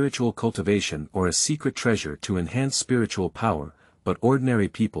to spiritual cultivation or a secret treasure to enhance spiritual power, but ordinary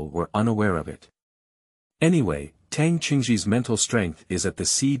people were unaware of it. Anyway, Tang Qingji's mental strength is at the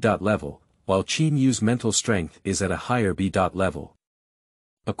C. level, while Qin Yu's mental strength is at a higher B. level.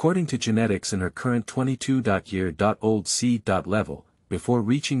 According to genetics in her current 22-year-old C. level, before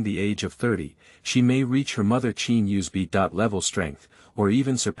reaching the age of 30, she may reach her mother Qin Yu's B. level strength, or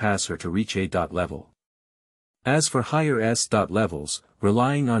even surpass her to reach A. level. As for higher S. levels,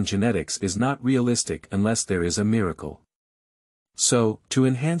 relying on genetics is not realistic unless there is a miracle. So, to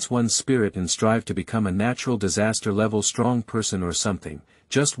enhance one's spirit and strive to become a natural disaster level strong person or something,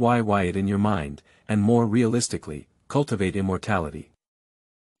 just why it in your mind, and more realistically, cultivate immortality.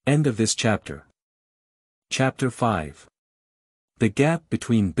 End of this chapter. Chapter 5. The Gap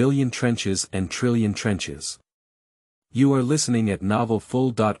Between Billion Trenches and Trillion Trenches. You are listening at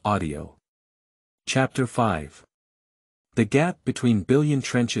novelfull.audio. Chapter 5. The gap between billion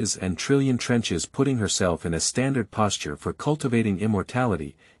trenches and trillion trenches. Putting herself in a standard posture for cultivating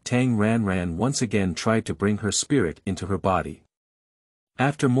immortality, Tang Ranran once again tried to bring her spirit into her body.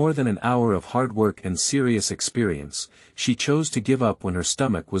 After more than an hour of hard work and serious experience, she chose to give up when her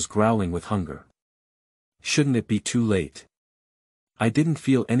stomach was growling with hunger. Shouldn't it be too late? I didn't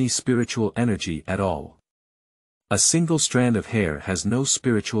feel any spiritual energy at all. A single strand of hair has no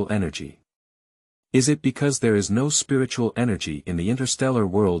spiritual energy. Is it because there is no spiritual energy in the interstellar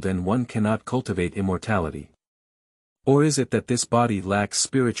world and one cannot cultivate immortality? Or is it that this body lacks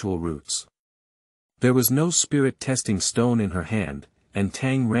spiritual roots? There was no spirit testing stone in her hand, and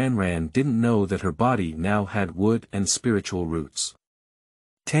Tang Ranran didn't know that her body now had wood and spiritual roots.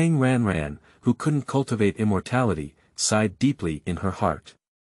 Tang Ranran, who couldn't cultivate immortality, sighed deeply in her heart.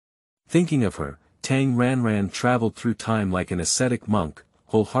 Thinking of her, Tang Ranran traveled through time like an ascetic monk,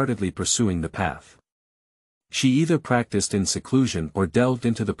 wholeheartedly pursuing the path. She either practiced in seclusion or delved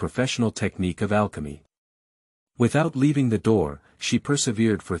into the professional technique of alchemy. Without leaving the door, she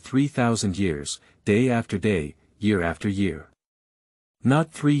persevered for 3,000 years, day after day, year after year.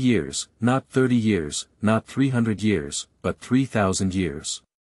 Not 3 years, not 30 years, not 300 years, but 3,000 years.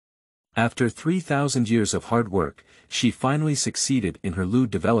 After 3,000 years of hard work, she finally succeeded in her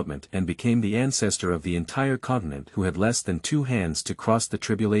lewd development and became the ancestor of the entire continent who had less than 2 hands to cross the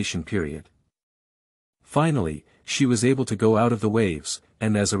tribulation period. Finally, she was able to go out of the waves,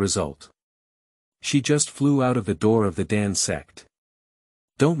 and as a result, she just flew out of the door of the Dan sect.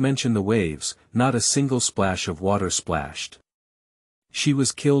 Don't mention the waves, not a single splash of water splashed. She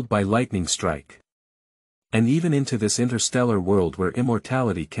was killed by lightning strike. And even into this interstellar world where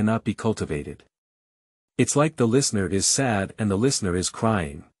immortality cannot be cultivated. It's like the listener is sad and the listener is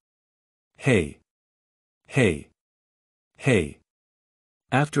crying. Hey! Hey! Hey!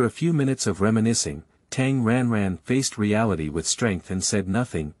 After a few minutes of reminiscing, Tang Ranran faced reality with strength and said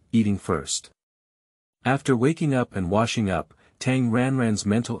nothing, eating first. After waking up and washing up, Tang Ranran's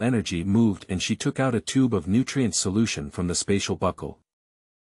mental energy moved and she took out a tube of nutrient solution from the spatial buckle.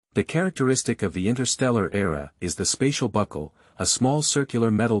 The characteristic of the interstellar era is the spatial buckle, a small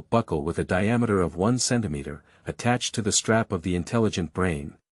circular metal buckle with a diameter of 1 centimeter, attached to the strap of the intelligent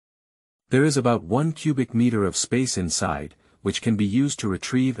brain. There is about 1 cubic meter of space inside, which can be used to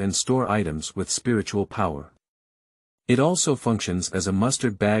retrieve and store items with spiritual power. It also functions as a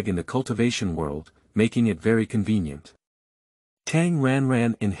mustard bag in the cultivation world, making it very convenient. Tang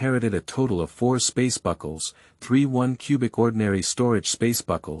Ranran inherited a total of 4 space buckles, 3 1-cubic ordinary storage space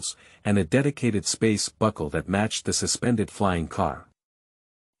buckles, and a dedicated space buckle that matched the suspended flying car.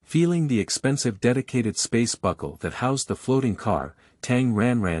 Feeling the expensive dedicated space buckle that housed the floating car, Tang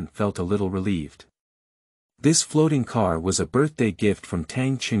Ranran felt a little relieved. This floating car was a birthday gift from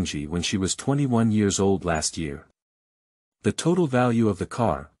Tang Qingji when she was 21 years old last year. The total value of the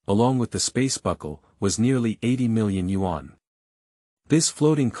car, along with the space buckle, was nearly 80 million yuan. This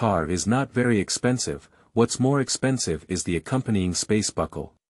floating car is not very expensive, what's more expensive is the accompanying space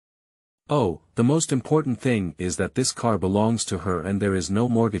buckle. Oh, the most important thing is that this car belongs to her and there is no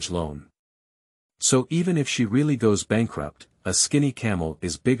mortgage loan. So even if she really goes bankrupt, a skinny camel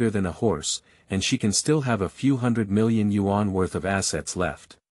is bigger than a horse, and she can still have a few 100 million yuan worth of assets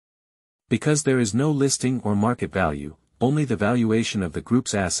left. Because there is no listing or market value, only the valuation of the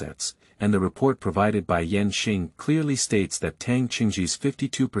group's assets, and the report provided by Yan Xing clearly states that Tang Qingji's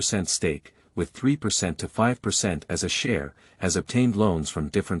 52% stake, with 3% to 5% as a share, has obtained loans from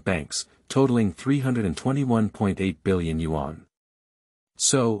different banks, totaling 321.8 billion yuan.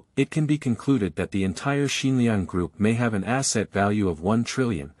 So, it can be concluded that the entire Xinliang group may have an asset value of 1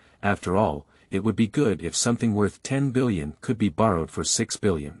 trillion, after all, it would be good if something worth 10 billion could be borrowed for 6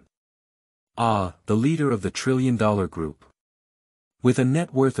 billion. Ah, the leader of the trillion-dollar group. With a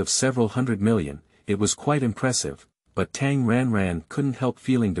net worth of several hundred million, it was quite impressive, but Tang Ranran couldn't help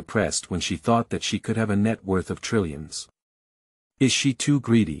feeling depressed when she thought that she could have a net worth of trillions. Is she too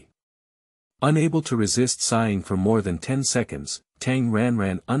greedy? Unable to resist sighing for more than 10 seconds, Tang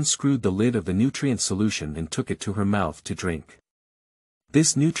Ranran unscrewed the lid of the nutrient solution and took it to her mouth to drink.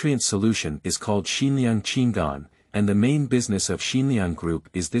 This nutrient solution is called Xinliang Qingan, and the main business of Xinliang Group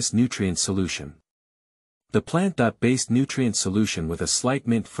is this nutrient solution. The plant-based nutrient solution with a slight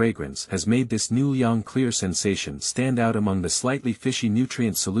mint fragrance has made this new Yang Clear sensation stand out among the slightly fishy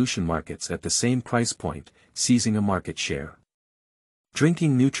nutrient solution markets at the same price point, seizing a market share.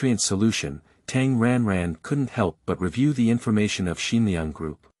 Drinking nutrient solution, Tang Ranran couldn't help but review the information of Xinliang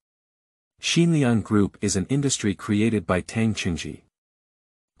Group. Xinliang Group is an industry created by Tang Qingji.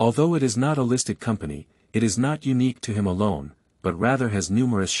 Although it is not a listed company, it is not unique to him alone, but rather has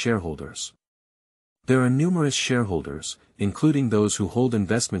numerous shareholders. There are numerous shareholders, including those who hold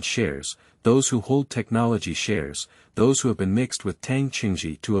investment shares, those who hold technology shares, those who have been mixed with Tang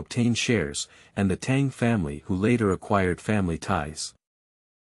Qingji to obtain shares, and the Tang family who later acquired family ties.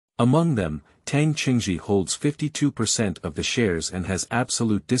 Among them, Tang Qingji holds 52% of the shares and has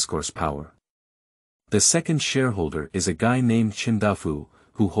absolute discourse power. The second shareholder is a guy named Qindafu,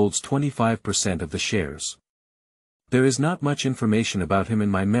 who holds 25% of the shares. There is not much information about him in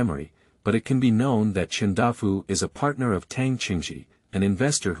my memory, but it can be known that Qindafu is a partner of Tang Qingji, an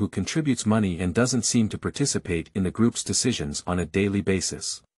investor who contributes money and doesn't seem to participate in the group's decisions on a daily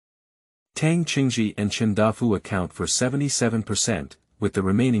basis. Tang Qingji and Qindafu account for 77%, with the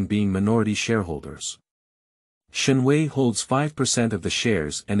remaining being minority shareholders. Shen Wei holds 5% of the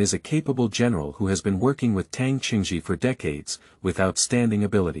shares and is a capable general who has been working with Tang Qingji for decades, with outstanding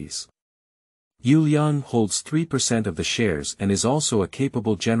abilities. Yu Liang holds 3% of the shares and is also a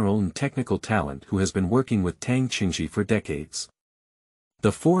capable general and technical talent who has been working with Tang Qingji for decades.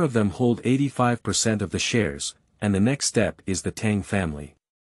 The four of them hold 85% of the shares, and the next step is the Tang family.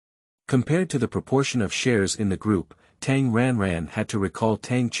 Compared to the proportion of shares in the group, Tang Ranran had to recall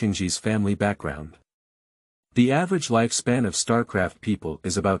Tang Qingji's family background. The average lifespan of StarCraft people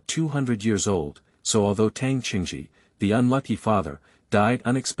is about 200 years old, so although Tang Qingji, the unlucky father, died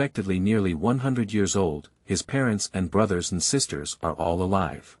unexpectedly nearly 100 years old, his parents and brothers and sisters are all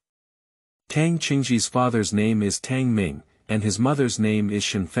alive. Tang Qingji's father's name is Tang Ming, and his mother's name is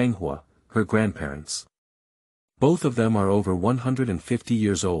Shen Fenghua, her grandparents. Both of them are over 150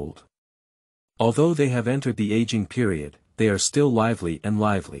 years old. Although they have entered the aging period, they are still lively and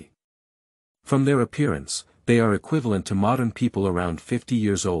lively. From their appearance, they are equivalent to modern people around 50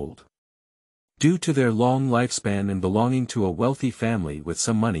 years old. Due to their long lifespan and belonging to a wealthy family with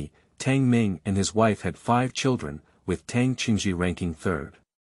some money, Tang Ming and his wife had 5 children, with Tang Qingji ranking third.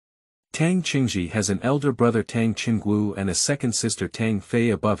 Tang Qingji has an elder brother Tang Qinggu and a second sister Tang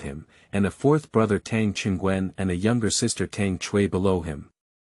Fei above him, and a fourth brother Tang Qingwen and a younger sister Tang Chui below him.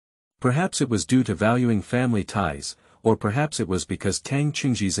 Perhaps it was due to valuing family ties, or perhaps it was because Tang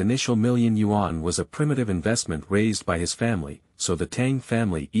Qingji's initial million yuan was a primitive investment raised by his family, so the Tang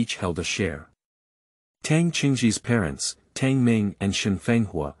family each held a share. Tang Qingji's parents, Tang Ming and Shen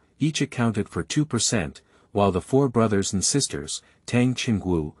Fenghua, each accounted for 2%, while the 4 brothers and sisters, Tang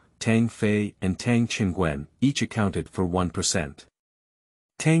Qinggu, Tang Fei and Tang Qingwen, each accounted for 1%.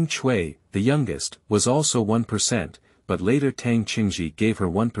 Tang Chui, the youngest, was also 1%, but later Tang Qingji gave her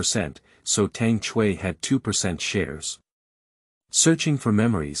 1%, so Tang Chui had 2% shares. Searching for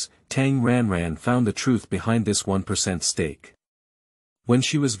memories, Tang Ranran found the truth behind this 1% stake. When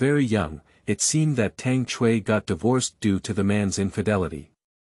she was very young, it seemed that Tang Chui got divorced due to the man's infidelity.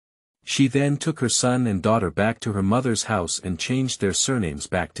 She then took her son and daughter back to her mother's house and changed their surnames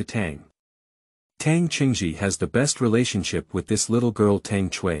back to Tang. Tang Qingji has the best relationship with this little girl Tang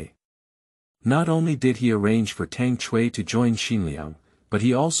Chui. Not only did he arrange for Tang Chui to join Xinliang, but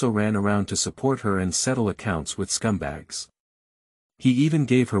he also ran around to support her and settle accounts with scumbags. He even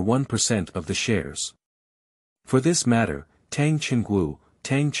gave her 1% of the shares. For this matter, Tang Qinggu,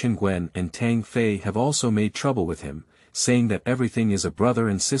 Tang Qingwen and Tang Fei have also made trouble with him, saying that everything is a brother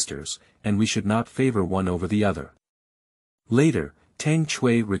and sisters, and we should not favor one over the other. Later, Tang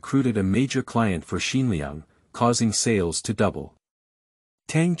Chui recruited a major client for Xinliang, causing sales to double.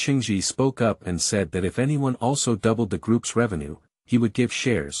 Tang Qingji spoke up and said that if anyone also doubled the group's revenue, he would give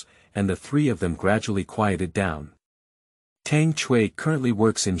shares, and the 3 of them gradually quieted down. Tang Chui currently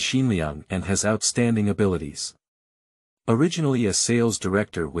works in Xinliang and has outstanding abilities. Originally a sales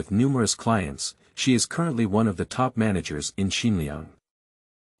director with numerous clients, she is currently one of the top managers in Xinliang.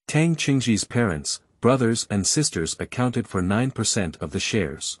 Tang Qingji's parents, brothers and sisters accounted for 9% of the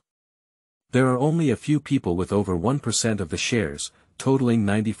shares. There are only a few people with over 1% of the shares, totaling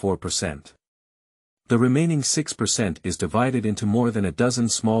 94%. The remaining 6% is divided into more than a dozen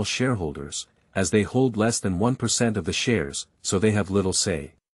small shareholders, as they hold less than 1% of the shares, so they have little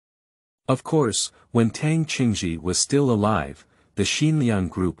say. Of course, when Tang Qingji was still alive, the Xinliang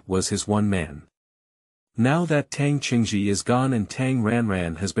group was his one man. Now that Tang Qingji is gone and Tang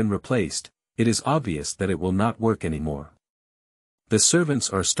Ranran has been replaced, it is obvious that it will not work anymore. The servants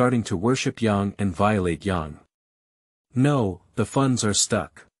are starting to worship Yang and violate Yang. No, the funds are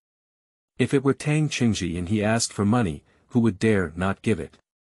stuck. If it were Tang Qingji and he asked for money, who would dare not give it?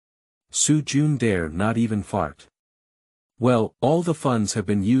 Su Jun dare not even fart. Well, all the funds have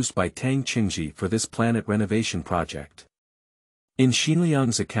been used by Tang Qingji for this planet renovation project. In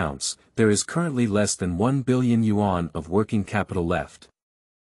Xinliang's accounts, there is currently less than 1 billion yuan of working capital left.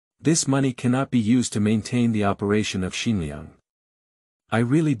 This money cannot be used to maintain the operation of Xinliang. I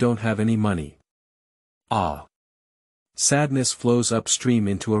really don't have any money. Ah. Sadness flows upstream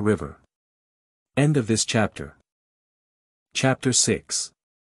into a river. End of this chapter. Chapter 6.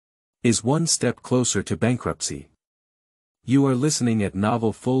 Is one step closer to bankruptcy. You are listening at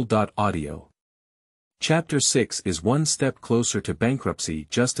novelfull.audio. Chapter 6 is one step closer to bankruptcy.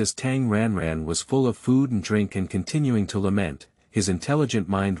 Just as Tang Ranran was full of food and drink and continuing to lament, his intelligent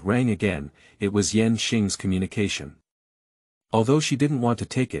mind rang again. It was Yan Xing's communication. Although she didn't want to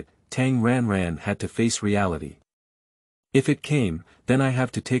take it, Tang Ranran had to face reality. If it came, then I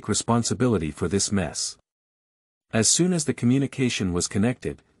have to take responsibility for this mess. As soon as the communication was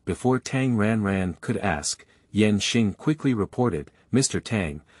connected, before Tang Ranran could ask, Yan Xing quickly reported, Mr.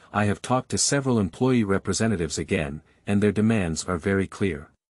 Tang, I have talked to several employee representatives again, and their demands are very clear.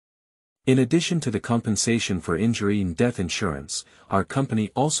 In addition to the compensation for injury and death insurance, our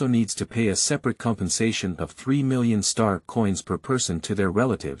company also needs to pay a separate compensation of 3 million star coins per person to their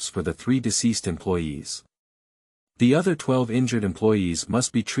relatives for the 3 deceased employees. The other 12 injured employees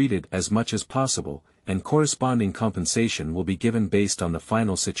must be treated as much as possible, and corresponding compensation will be given based on the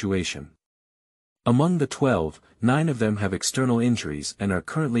final situation. Among the 12, 9 of them have external injuries and are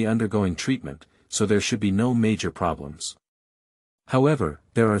currently undergoing treatment, so there should be no major problems. However,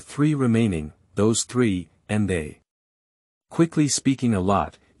 there are 3 remaining, those 3, and they. Quickly speaking a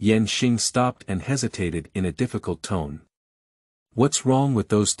lot, Yan Xing stopped and hesitated in a difficult tone. What's wrong with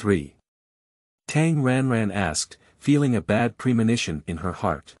those 3? Tang Ranran asked, feeling a bad premonition in her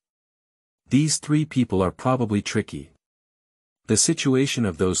heart. These 3 people are probably tricky. The situation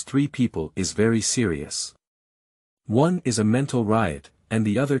of those 3 people is very serious. One is a mental riot, and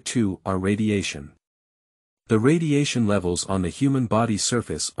the other 2 are radiation. The radiation levels on the human body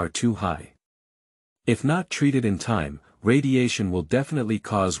surface are too high. If not treated in time, radiation will definitely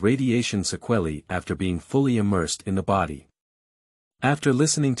cause radiation sequelae after being fully immersed in the body. After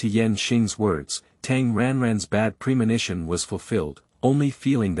listening to Yan Xing's words, Tang Ranran's bad premonition was fulfilled, only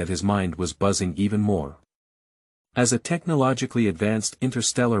feeling that his mind was buzzing even more. As a technologically advanced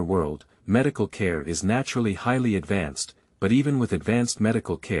interstellar world, medical care is naturally highly advanced, but even with advanced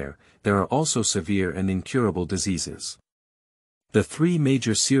medical care, there are also severe and incurable diseases. The 3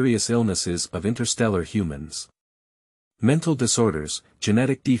 major serious illnesses of interstellar humans: mental disorders,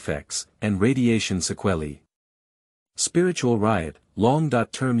 genetic defects, and radiation sequelae. Spiritual riot,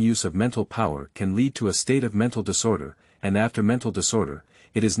 long-term use of mental power can lead to a state of mental disorder, and after mental disorder,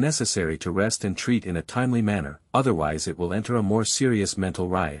 it is necessary to rest and treat in a timely manner, otherwise it will enter a more serious mental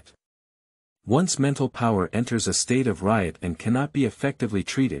riot. Once mental power enters a state of riot and cannot be effectively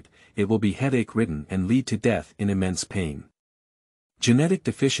treated, it will be headache-ridden and lead to death in immense pain. Genetic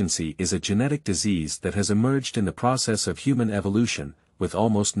deficiency is a genetic disease that has emerged in the process of human evolution, with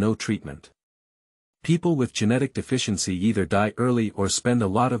almost no treatment. People with genetic deficiency either die early or spend a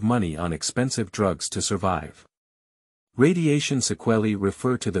lot of money on expensive drugs to survive. Radiation sequelae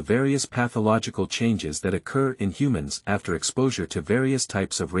refer to the various pathological changes that occur in humans after exposure to various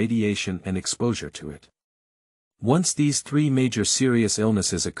types of radiation and exposure to it. Once these 3 major serious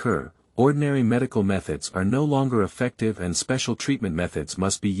illnesses occur, ordinary medical methods are no longer effective and special treatment methods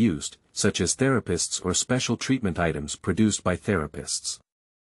must be used, such as therapists or special treatment items produced by therapists.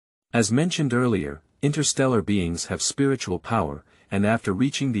 As mentioned earlier, interstellar beings have spiritual power, and after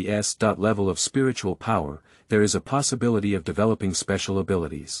reaching the S-level of spiritual power, there is a possibility of developing special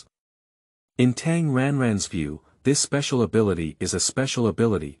abilities. In Tang Ranran's view, this special ability is a special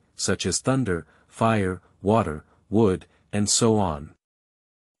ability, such as thunder, fire, water, wood, and so on.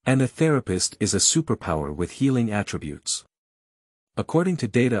 And a therapist is a superpower with healing attributes. According to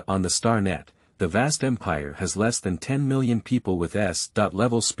data on the StarNet, the vast empire has less than 10 million people with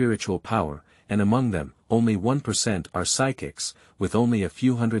S.level spiritual power, and among them, only 1% are psychics, with only a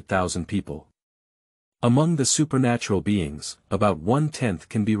few 100,000 people. Among the supernatural beings, about 1/10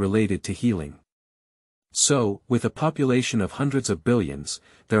 can be related to healing. So, with a population of hundreds of billions,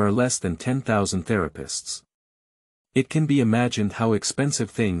 there are less than 10,000 therapists. It can be imagined how expensive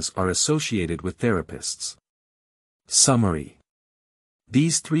things are associated with therapists. Summary.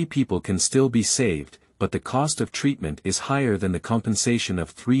 These 3 people can still be saved, but the cost of treatment is higher than the compensation of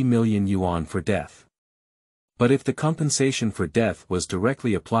 3 million yuan for death. But if the compensation for death was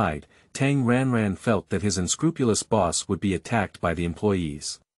directly applied, Tang Ranran felt that his unscrupulous boss would be attacked by the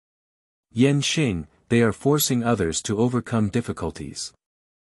employees. Yan Xing, they are forcing others to overcome difficulties.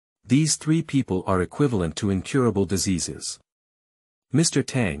 These 3 people are equivalent to incurable diseases. Mr.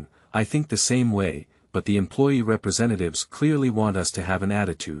 Tang, I think the same way, but the employee representatives clearly want us to have an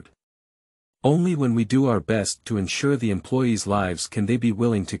attitude. Only when we do our best to ensure the employees' lives can they be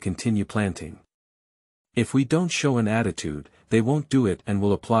willing to continue planting. If we don't show an attitude, they won't do it and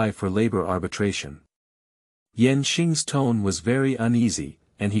will apply for labor arbitration. Yan Xing's tone was very uneasy,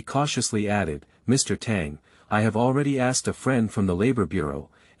 and he cautiously added, Mr. Tang, I have already asked a friend from the Labor Bureau,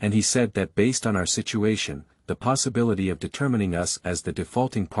 and he said that based on our situation, the possibility of determining us as the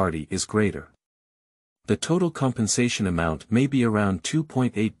defaulting party is greater. The total compensation amount may be around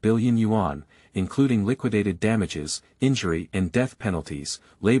 2.8 billion yuan, including liquidated damages, injury and death penalties,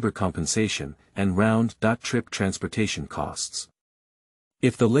 labor compensation, and round-trip transportation costs.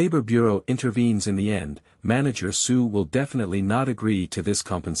 If the Labor Bureau intervenes in the end, Manager Su will definitely not agree to this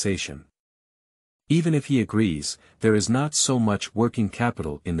compensation. Even if he agrees, there is not so much working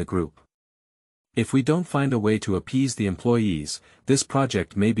capital in the group. If we don't find a way to appease the employees, this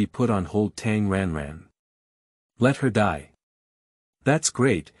project may be put on hold. Tang Ranran. Let her die. That's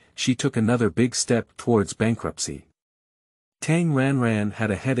great, she took another big step towards bankruptcy. Tang Ranran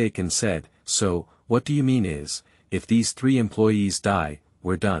had a headache and said, so, what do you mean is, if these 3 employees die,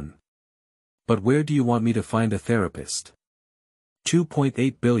 we're done. But where do you want me to find a therapist?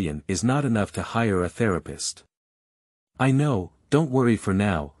 2.8 billion is not enough to hire a therapist. I know, don't worry for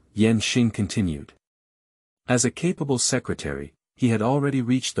now, Yan Xing continued. As a capable secretary, he had already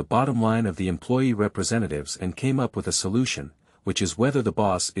reached the bottom line of the employee representatives and came up with a solution, which is whether the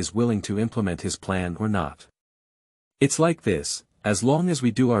boss is willing to implement his plan or not. It's like this, as long as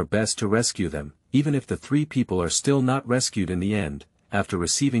we do our best to rescue them, even if the 3 people are still not rescued in the end, after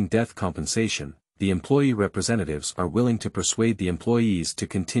receiving death compensation, the employee representatives are willing to persuade the employees to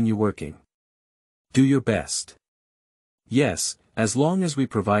continue working. Do your best. Yes, as long as we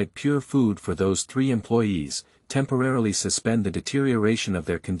provide pure food for those 3 employees, temporarily suspend the deterioration of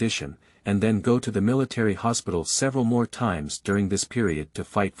their condition, and then go to the military hospital several more times during this period to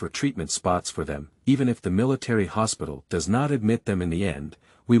fight for treatment spots for them, even if the military hospital does not admit them in the end,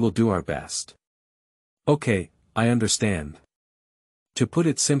 we will do our best. Okay, I understand. To put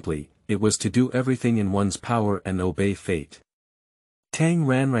it simply, it was to do everything in one's power and obey fate. Tang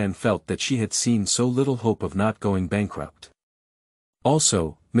Ranran felt that she had seen so little hope of not going bankrupt.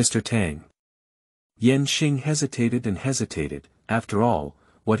 Also, Mr. Tang. Yan Xing hesitated and hesitated. After all,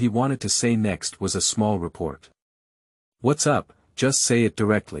 what he wanted to say next was a small report. What's up, just say it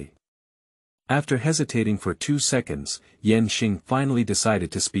directly. After hesitating for 2 seconds, Yan Xing finally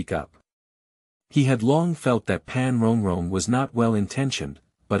decided to speak up. He had long felt that Pan Rongrong was not well-intentioned,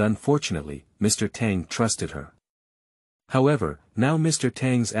 but unfortunately, Mr. Tang trusted her. However, now Mr.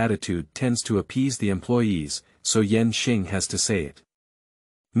 Tang's attitude tends to appease the employees, so Yan Xing has to say it.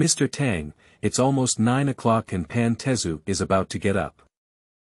 Mr. Tang, it's almost 9 o'clock and Pan Tezu is about to get up.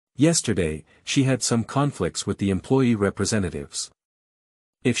 Yesterday, she had some conflicts with the employee representatives.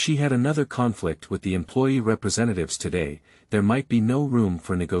 If she had another conflict with the employee representatives today, there might be no room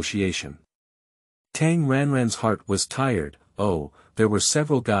for negotiation. Tang Ranran's heart was tired. Oh, there were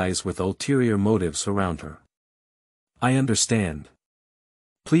several guys with ulterior motives around her. I understand.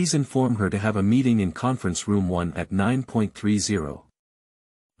 Please inform her to have a meeting in conference room 1 at 9:30.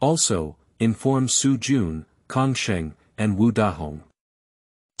 Also, inform Su Jun, Kong Sheng, and Wu Dahong.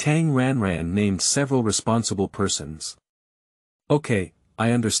 Tang Ranran named several responsible persons. Okay,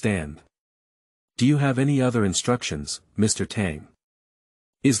 I understand. Do you have any other instructions, Mr. Tang?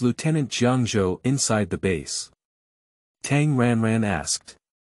 Is Lieutenant Jiang Zhou inside the base? Tang Ranran asked.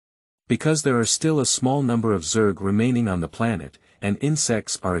 Because there are still a small number of Zerg remaining on the planet, and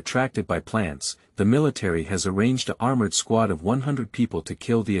insects are attracted by plants, the military has arranged an armored squad of 100 people to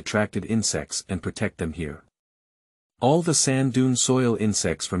kill the attracted insects and protect them here. All the sand dune soil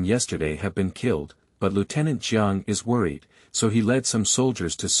insects from yesterday have been killed, but Lieutenant Jiang is worried, so he led some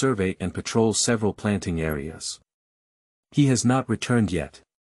soldiers to survey and patrol several planting areas. He has not returned yet.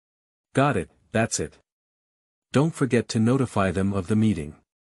 Got it, that's it. Don't forget to notify them of the meeting.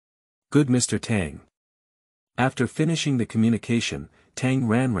 Good Mr. Tang. After finishing the communication, Tang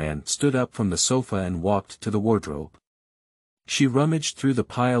Ranran stood up from the sofa and walked to the wardrobe. She rummaged through the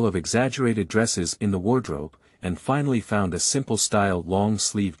pile of exaggerated dresses in the wardrobe, and finally found a simple-style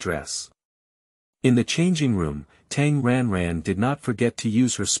long-sleeve dress. In the changing room, Tang Ranran did not forget to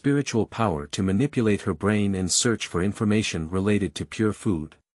use her spiritual power to manipulate her brain and search for information related to pure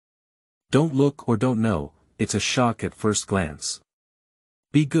food. Don't look or don't know, it's a shock at first glance.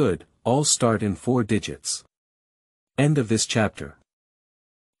 Be good, all start in 4 digits. End of this chapter.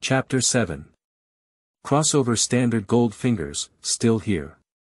 Chapter 7. Crossover Standard Gold Fingers, still here.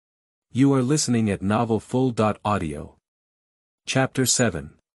 You are listening at novelfull.audio. Chapter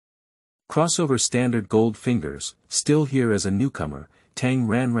 7. Crossover Standard Gold Fingers, still here as a newcomer, Tang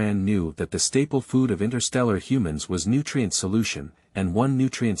Ranran knew that the staple food of interstellar humans was nutrient solution, and one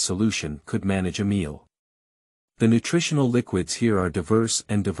nutrient solution could manage a meal. The nutritional liquids here are diverse.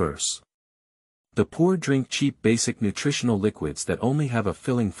 The poor drink cheap basic nutritional liquids that only have a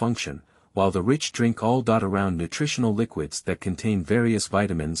filling function, while the rich drink all around nutritional liquids that contain various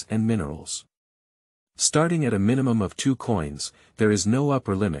vitamins and minerals. Starting at a minimum of 2 coins, there is no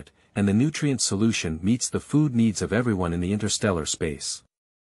upper limit, and the nutrient solution meets the food needs of everyone in the interstellar space.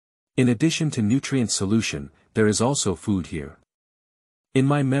 In addition to nutrient solution, there is also food here. In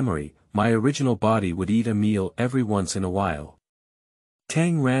my memory, my original body would eat a meal every once in a while.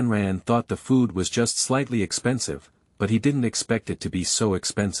 Tang Ranran thought the food was just slightly expensive, but he didn't expect it to be so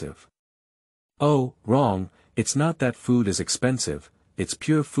expensive. Oh, wrong, it's not that food is expensive, it's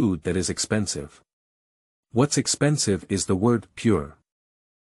pure food that is expensive. What's expensive is the word pure.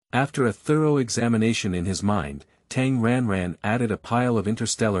 After a thorough examination in his mind, Tang Ranran added a pile of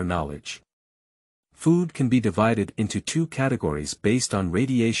interstellar knowledge. Food can be divided into 2 categories based on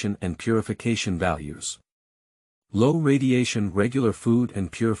radiation and purification values. Low radiation regular food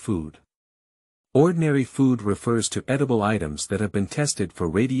and pure food. Ordinary food refers to edible items that have been tested for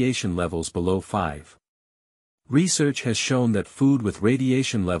radiation levels below 5. Research has shown that food with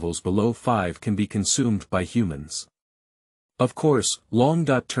radiation levels below 5 can be consumed by humans. Of course,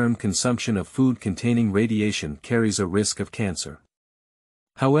 long-term consumption of food containing radiation carries a risk of cancer.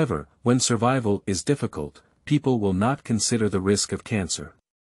 However, when survival is difficult, people will not consider the risk of cancer.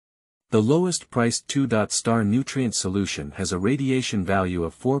 The lowest priced 2-star nutrient solution has a radiation value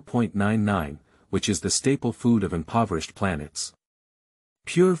of 4.99, which is the staple food of impoverished planets.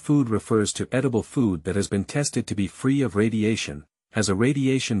 Pure food refers to edible food that has been tested to be free of radiation, has a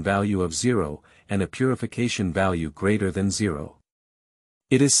radiation value of 0, and a purification value greater than 0.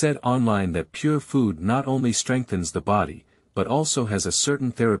 It is said online that pure food not only strengthens the body, but also has a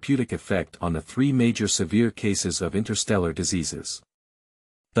certain therapeutic effect on the 3 major severe cases of interstellar diseases.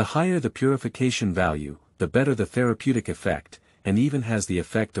 The higher the purification value, the better the therapeutic effect, and even has the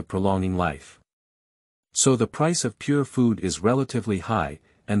effect of prolonging life. So the price of pure food is relatively high,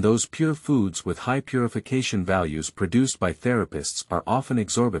 and those pure foods with high purification values produced by therapists are often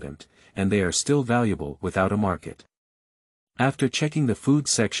exorbitant, and they are still valuable without a market. After checking the food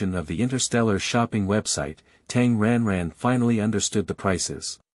section of the interstellar shopping website, Tang Ranran finally understood the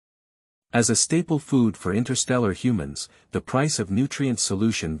prices. As a staple food for interstellar humans, the price of nutrient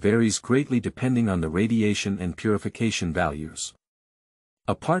solution varies greatly depending on the radiation and purification values.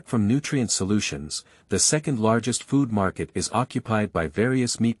 Apart from nutrient solutions, the second largest food market is occupied by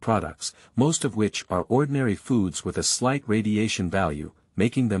various meat products, most of which are ordinary foods with a slight radiation value,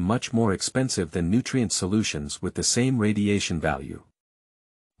 making them much more expensive than nutrient solutions with the same radiation value.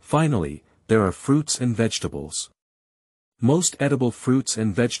 Finally, there are fruits and vegetables. Most edible fruits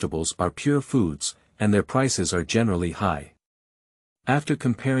and vegetables are pure foods, and their prices are generally high. After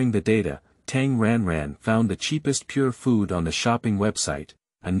comparing the data, Tang Ranran found the cheapest pure food on the shopping website,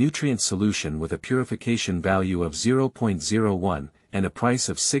 a nutrient solution with a purification value of 0.01, and a price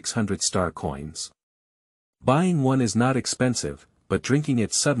of 600 star coins. Buying one is not expensive, but drinking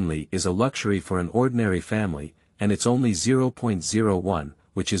it suddenly is a luxury for an ordinary family, and it's only 0.01,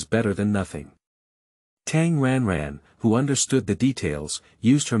 which is better than nothing. Tang Ranran, who understood the details,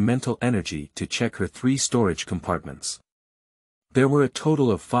 used her mental energy to check her 3 storage compartments. There were a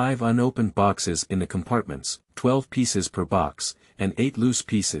total of 5 unopened boxes in the compartments, 12 pieces per box, and 8 loose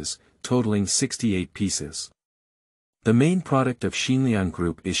pieces, totaling 68 pieces. The main product of Xinliang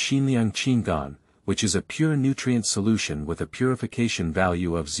Group is Xinliang Qingan, which is a pure nutrient solution with a purification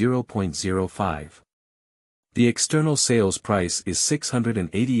value of 0.05. The external sales price is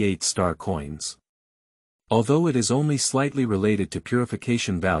 688 star coins. Although it is only slightly related to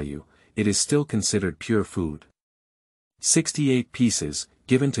purification value, it is still considered pure food. 68 pieces,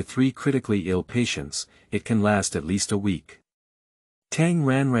 given to 3 critically ill patients, it can last at least a week. Tang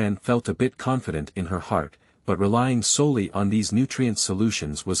Ranran felt a bit confident in her heart, but relying solely on these nutrient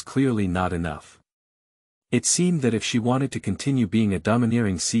solutions was clearly not enough. It seemed that if she wanted to continue being a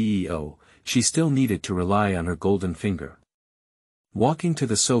domineering CEO, she still needed to rely on her golden finger. Walking to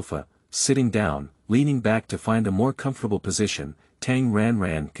the sofa, sitting down, leaning back to find a more comfortable position, Tang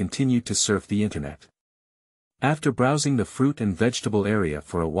Ranran continued to surf the internet. After browsing the fruit and vegetable area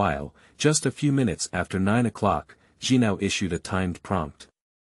for a while, just a few minutes after 9 o'clock, she now issued a timed prompt.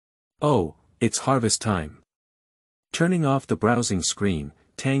 "Oh, it's harvest time." Turning off the browsing screen,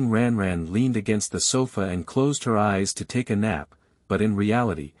 Tang Ranran leaned against the sofa and closed her eyes to take a nap, but in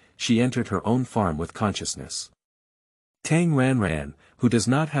reality, she entered her own farm with consciousness. Tang Ranran, who does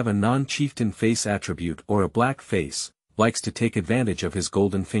not have a non-chieftain face attribute or a black face, likes to take advantage of his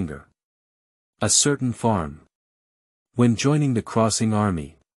golden finger. A certain farm. When joining the crossing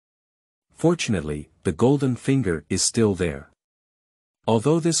army. Fortunately, the golden finger is still there.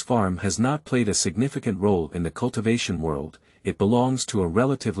 Although this farm has not played a significant role in the cultivation world, it belongs to a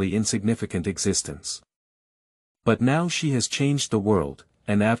relatively insignificant existence. But now she has changed the world,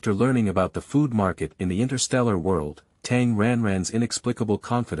 and after learning about the food market in the interstellar world, Tang Ranran's inexplicable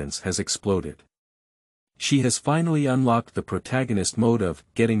confidence has exploded. She has finally unlocked the protagonist mode of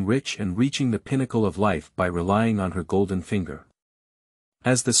getting rich and reaching the pinnacle of life by relying on her golden finger.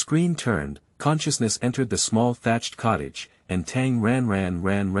 As the screen turned, consciousness entered the small thatched cottage, and Tang Ranran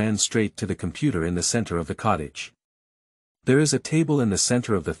ran straight to the computer in the center of the cottage. There is a table in the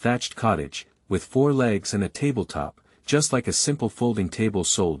center of the thatched cottage, with 4 legs and a tabletop, just like a simple folding table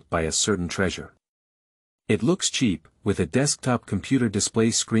sold by a certain treasure. It looks cheap, with a desktop computer display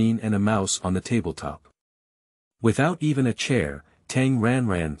screen and a mouse on the tabletop. Without even a chair, Tang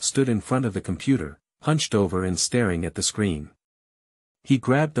Ranran stood in front of the computer, hunched over and staring at the screen. He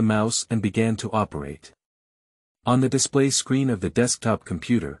grabbed the mouse and began to operate. On the display screen of the desktop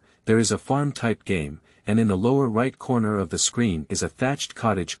computer, there is a farm-type game, and in the lower right corner of the screen is a thatched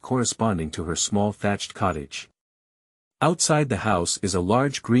cottage corresponding to her small thatched cottage. Outside the house is a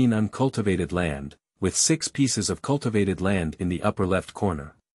large green uncultivated land, with 6 pieces of cultivated land in the upper left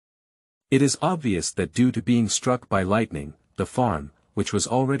corner. It is obvious that due to being struck by lightning, the farm, which was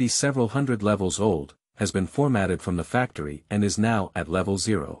already several hundred levels old, has been formatted from the factory and is now at level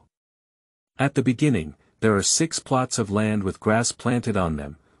 0. At the beginning, there are 6 plots of land with grass planted on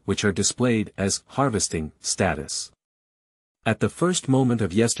them, which are displayed as harvesting status. At the first moment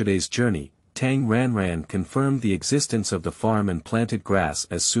of yesterday's journey, Tang Ranran confirmed the existence of the farm and planted grass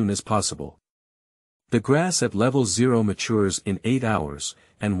as soon as possible. The grass at level 0 matures in 8 hours,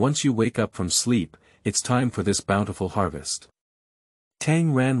 and once you wake up from sleep, it's time for this bountiful harvest.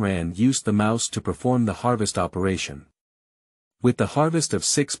 Tang Ranran used the mouse to perform the harvest operation. With the harvest of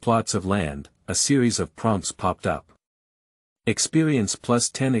 6 plots of land, a series of prompts popped up. Experience plus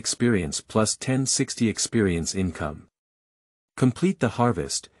 10 experience plus 10 60 experience income. Complete the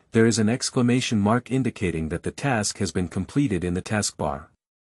harvest, there is an exclamation mark indicating that the task has been completed in the taskbar.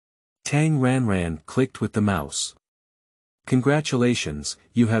 Tang Ranran clicked with the mouse. Congratulations,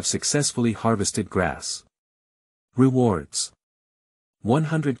 you have successfully harvested grass. Rewards.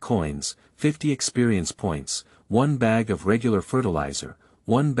 100 coins, 50 experience points, 1 bag of regular fertilizer,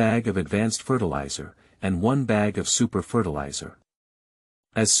 1 bag of advanced fertilizer, and 1 bag of super fertilizer.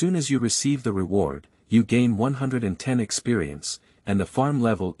 As soon as you receive the reward, you gain 110 experience, and the farm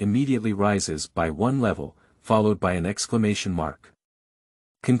level immediately rises by 1 level, followed by an exclamation mark.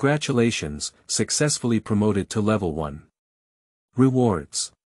 Congratulations, successfully promoted to level 1.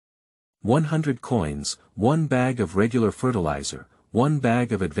 Rewards. 100 coins, 1 bag of regular fertilizer, 1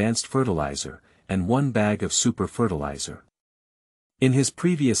 bag of advanced fertilizer, and 1 bag of super fertilizer. In his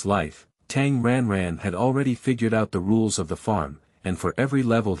previous life, Tang Ranran had already figured out the rules of the farm, and for every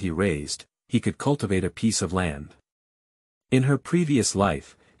level he raised, he could cultivate a piece of land. In her previous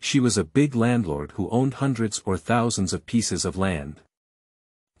life, she was a big landlord who owned hundreds or thousands of pieces of land.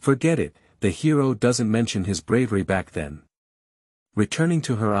 Forget it, the hero doesn't mention his bravery back then. Returning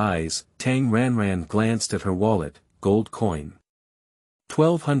to her eyes, Tang Ranran glanced at her wallet, gold coin.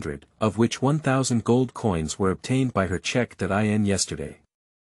 1,200, of which 1,000 gold coins were obtained by her check.in yesterday.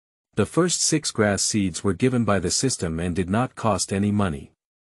 The first 6 grass seeds were given by the system and did not cost any money.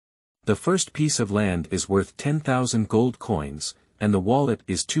 The first piece of land is worth 10,000 gold coins, and the wallet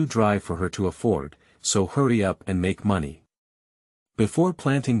is too dry for her to afford, so hurry up and make money. Before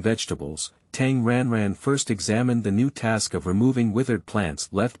planting vegetables, Tang Ranran first examined the new task of removing withered plants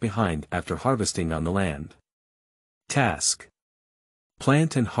left behind after harvesting on the land. Task: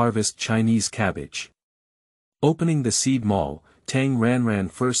 plant and harvest Chinese cabbage. Opening the seed mall, Tang Ranran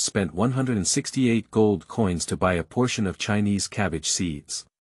first spent 168 gold coins to buy a portion of Chinese cabbage seeds.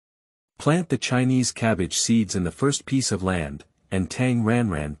 Plant the Chinese cabbage seeds in the first piece of land, and Tang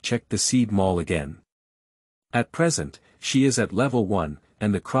Ranran checked the seed mall again. At present, she is at level 1,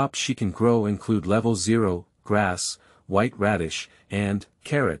 and the crops she can grow include level 0, grass, white radish, and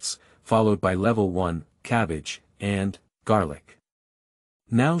carrots, followed by level 1, cabbage, and garlic.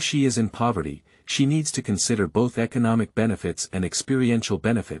 Now she is in poverty, she needs to consider both economic benefits and experiential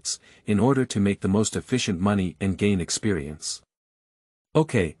benefits, in order to make the most efficient money and gain experience.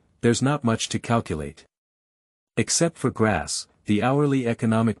 Okay, there's not much to calculate. Except for grass, the hourly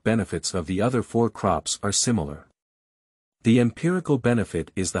economic benefits of the other 4 crops are similar. The empirical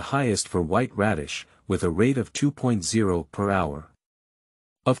benefit is the highest for white radish, with a rate of 2.0 per hour.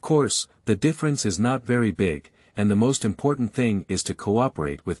 Of course, the difference is not very big, and the most important thing is to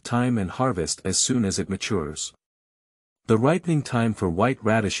cooperate with time and harvest as soon as it matures. The ripening time for white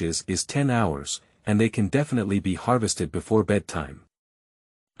radishes is 10 hours, and they can definitely be harvested before bedtime.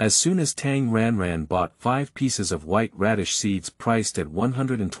 As soon as Tang Ranran bought 5 pieces of white radish seeds priced at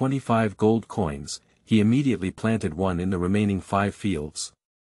 125 gold coins, he immediately planted one in the remaining 5 fields.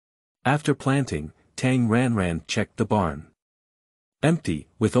 After planting, Tang Ranran checked the barn. Empty,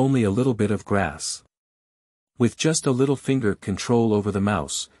 with only a little bit of grass. With just a little finger control over the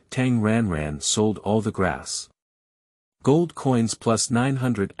mouse, Tang Ranran sold all the grass. Gold coins plus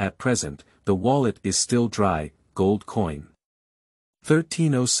 900 at present, the wallet is still dry, gold coin.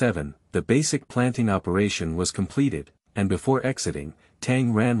 1307, the basic planting operation was completed, and before exiting,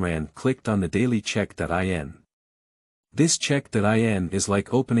 Tang Ranran clicked on the daily check.in. This check.in is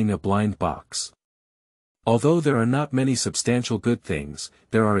like opening a blind box. Although there are not many substantial good things,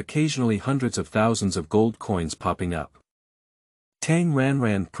 there are occasionally hundreds of thousands of gold coins popping up. Tang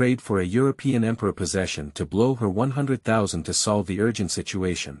Ranran prayed for a European emperor possession to blow her 100,000 to solve the urgent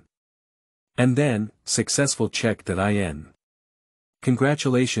situation. And then, successful check.in.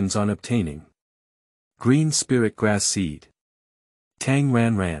 Congratulations on obtaining green spirit grass seed. Tang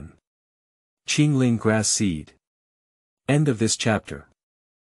Ranran. Qingling grass seed. End of this chapter.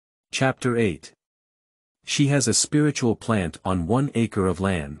 Chapter 8. She has a spiritual plant on 1 acre of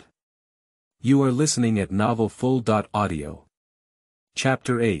land. You are listening at novelfull.audio.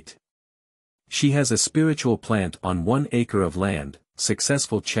 Chapter 8. She has a spiritual plant on 1 acre of land,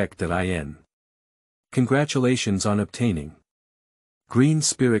 successful check.in. Congratulations on obtaining green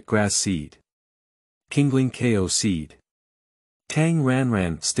spirit grass seed. Qingling ko seed. Tang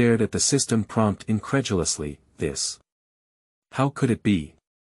Ranran stared at the system prompt incredulously. This. How could it be?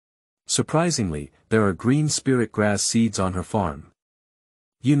 Surprisingly, there are green spirit grass seeds on her farm.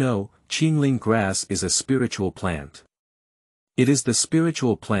 You know, Qingling grass is a spiritual plant. It is the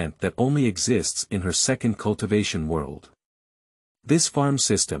spiritual plant that only exists in her second cultivation world. This farm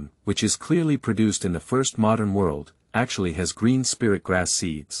system, which is clearly produced in the first modern world, actually has green spirit grass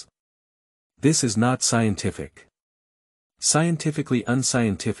seeds. This is not scientific. Scientifically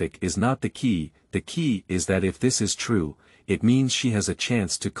unscientific is not the key is that if this is true, it means she has a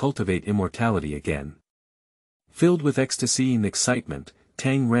chance to cultivate immortality again. Filled with ecstasy and excitement,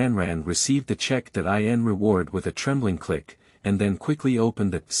 Tang Ranran received the check.in reward with a trembling click, and then quickly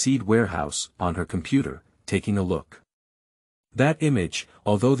opened the seed warehouse on her computer, taking a look. That image,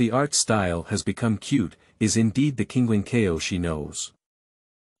 although the art style has become cute, is indeed the Qingling ko she knows.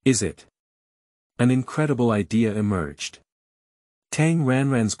 Is it? An incredible idea emerged. Tang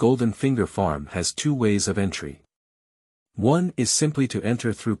Ranran's Golden Finger Farm has 2 ways of entry. One is simply to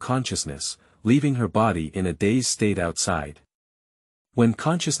enter through consciousness, leaving her body in a dazed state outside. When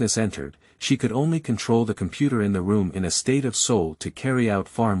consciousness entered, she could only control the computer in the room in a state of soul to carry out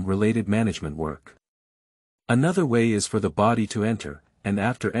farm-related management work. Another way is for the body to enter, and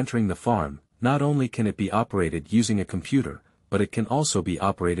after entering the farm, not only can it be operated using a computer, but it can also be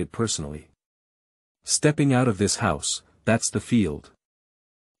operated personally. Stepping out of this house, that's the field.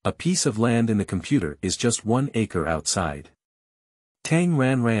 A piece of land in the computer is just 1 acre outside. Tang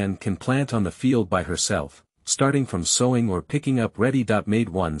Ranran can plant on the field by herself, starting from sowing or picking up ready-made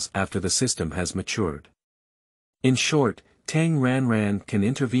ones after the system has matured. In short, Tang Ranran can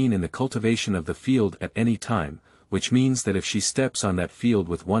intervene in the cultivation of the field at any time, which means that if she steps on that field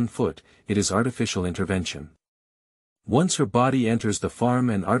with 1 foot, it is artificial intervention. Once her body enters the farm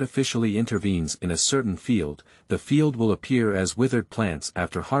and artificially intervenes in a certain field, the field will appear as withered plants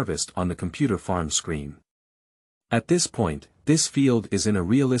after harvest on the computer farm screen. At this point, this field is in a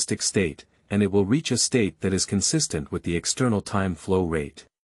realistic state, and it will reach a state that is consistent with the external time flow rate.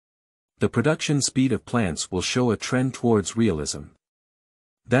 The production speed of plants will show a trend towards realism.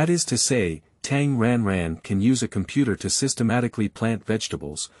 That is to say, Tang Ranran can use a computer to systematically plant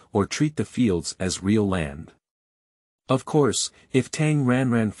vegetables, or treat the fields as real land. Of course, if Tang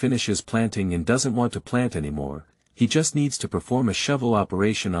Ranran finishes planting and doesn't want to plant anymore, he just needs to perform a shovel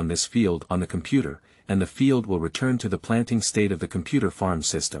operation on this field on the computer, and the field will return to the planting state of the computer farm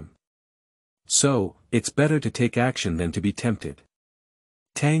system. So, it's better to take action than to be tempted.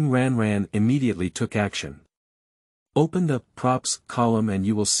 Tang Ranran immediately took action. Open the Props column and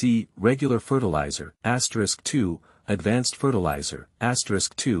you will see Regular Fertilizer, *2, Advanced Fertilizer,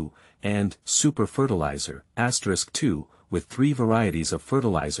 *2, and Super Fertilizer, *2, with 3 varieties of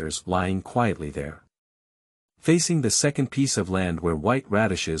fertilizers lying quietly there. Facing the second piece of land where white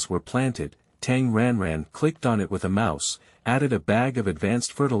radishes were planted, Tang Ranran clicked on it with a mouse, added a bag of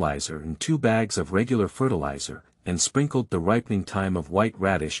advanced fertilizer and 2 bags of regular fertilizer, and sprinkled. The ripening time of white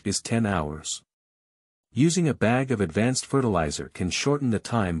radish is 10 hours. Using a bag of advanced fertilizer can shorten the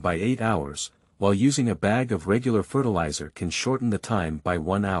time by 8 hours, while using a bag of regular fertilizer can shorten the time by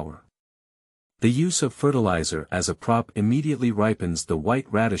 1 hour. The use of fertilizer as a prop immediately ripens the white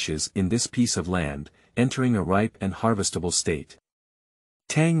radishes in this piece of land, entering a ripe and harvestable state.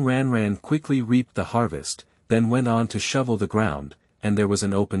 Tang Ranran quickly reaped the harvest, then went on to shovel the ground, and there was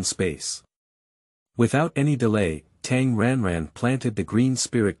an open space. Without any delay, Tang Ranran planted the green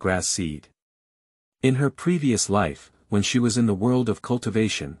spirit grass seed. In her previous life, when she was in the world of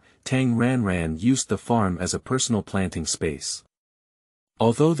cultivation, Tang Ranran used the farm as a personal planting space.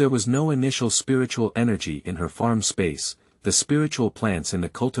 Although there was no initial spiritual energy in her farm space, the spiritual plants in the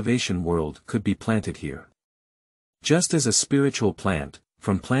cultivation world could be planted here. Just as a spiritual plant,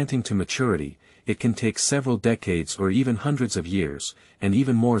 from planting to maturity, it can take several decades or even hundreds of years, and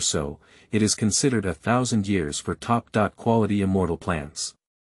even more so, it is considered 1,000 years for top-quality immortal plants.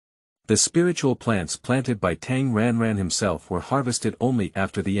 The spiritual plants planted by Tang Ranran himself were harvested only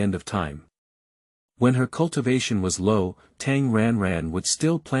after the end of time. When her cultivation was low, Tang Ranran would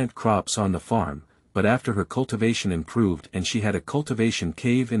still plant crops on the farm, but after her cultivation improved and she had a cultivation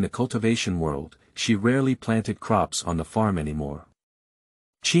cave in the cultivation world, she rarely planted crops on the farm anymore.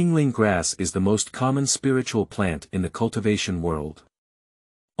 Qingling grass is the most common spiritual plant in the cultivation world.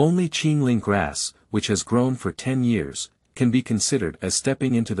 Only Qingling grass, which has grown for 10 years, can be considered as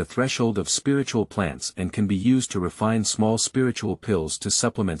stepping into the threshold of spiritual plants and can be used to refine small spiritual pills to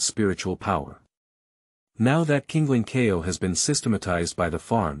supplement spiritual power. Now that Qingling Ko has been systematized by the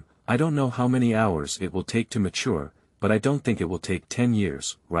farm, I don't know how many hours it will take to mature, but I don't think it will take 10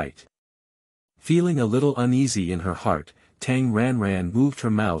 years, right? Feeling a little uneasy in her heart, Tang Ranran moved her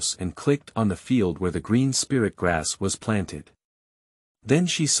mouse and clicked on the field where the green spirit grass was planted. Then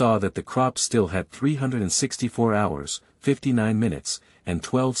she saw that the crop still had 364 hours, 59 minutes, and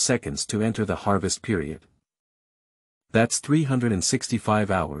 12 seconds to enter the harvest period. That's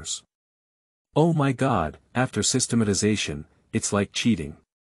 365 hours. Oh my God, after systematization, it's like cheating.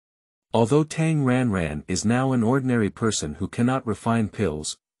 Although Tang Ranran is now an ordinary person who cannot refine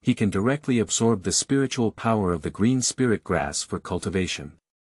pills, he can directly absorb the spiritual power of the green spirit grass for cultivation.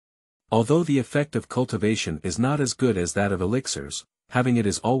 Although the effect of cultivation is not as good as that of elixirs, having it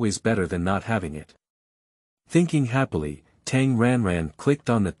is always better than not having it. Thinking happily, Tang Ranran clicked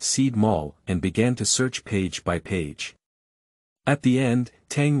on the seed mall and began to search page by page. At the end,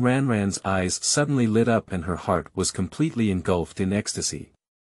 Tang Ranran's eyes suddenly lit up and her heart was completely engulfed in ecstasy.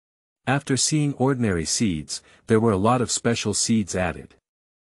 After seeing ordinary seeds, there were a lot of special seeds added.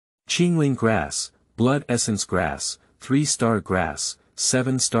 Qingling grass, blood essence grass, 3-star grass,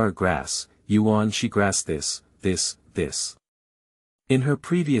 7-star grass, yuan shi grass, this. In her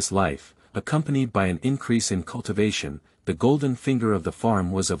previous life, accompanied by an increase in cultivation, the golden finger of the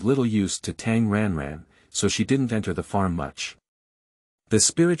farm was of little use to Tang Ranran, so she didn't enter the farm much. The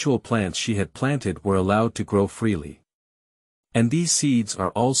spiritual plants she had planted were allowed to grow freely. And these seeds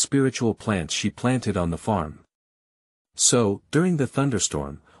are all spiritual plants she planted on the farm. So, during the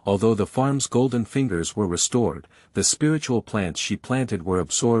thunderstorm, although the farm's golden fingers were restored, the spiritual plants she planted were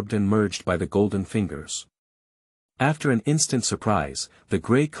absorbed and merged by the golden fingers. After an instant surprise, the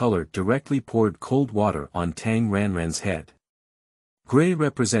gray color directly poured cold water on Tang Ranran's head. Gray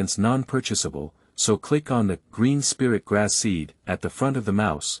represents non-purchasable, so click on the green spirit grass seed at the front of the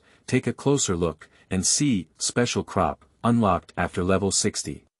mouse, take a closer look, and see special crop unlocked after level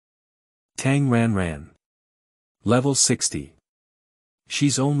 60. Tang Ranran. Level 60.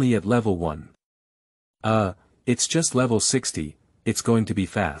 She's only at level 1. It's just level 60, it's going to be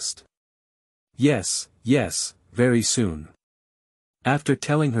fast. Yes, very soon. After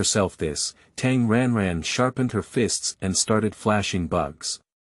telling herself this, Tang Ranran sharpened her fists and started flashing bugs.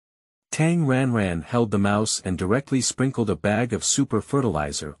 Tang Ranran held the mouse and directly sprinkled a bag of super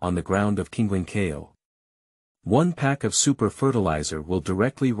fertilizer on the ground of Kingling Kao. 1 pack of super fertilizer will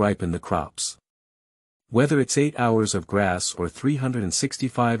directly ripen the crops. Whether it's 8 hours of grass or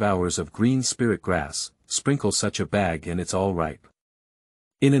 365 hours of green spirit grass, sprinkle such a bag and it's all ripe.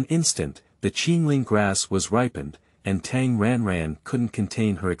 In an instant, the Qingling grass was ripened, and Tang Ranran couldn't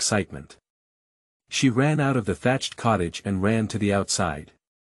contain her excitement. She ran out of the thatched cottage and ran to the outside.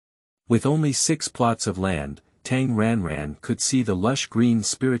 With only 6 plots of land, Tang Ranran could see the lush green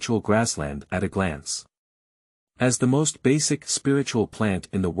spiritual grassland at a glance. As the most basic spiritual plant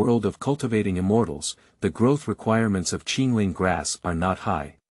in the world of cultivating immortals, the growth requirements of Qingling grass are not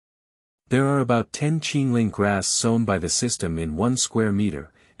high. There are about 10 Qingling grass sown by the system in 1 square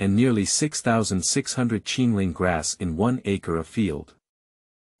meter, and nearly 6,600 Qingling grass in 1 acre of field.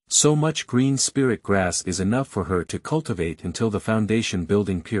 So much green spirit grass is enough for her to cultivate until the foundation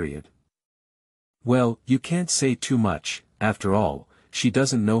building period. Well, you can't say too much, after all, she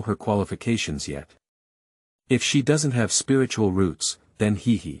doesn't know her qualifications yet. If she doesn't have spiritual roots, then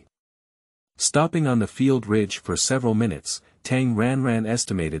hee. Stopping on the field ridge for several minutes, Tang Ranran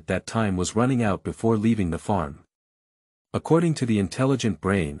estimated that time was running out before leaving the farm. According to the intelligent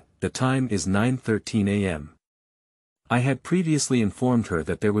brain, the time is 9:13 a.m. I had previously informed her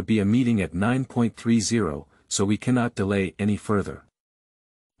that there would be a meeting at 9:30, so we cannot delay any further.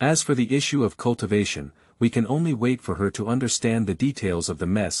 As for the issue of cultivation, we can only wait for her to understand the details of the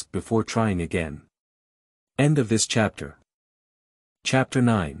mess before trying again. End of this chapter. Chapter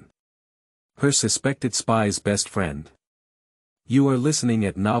 9. Her suspected spy's best friend. You are listening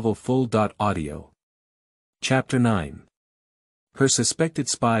at novelfull.audio. Chapter 9. Her suspected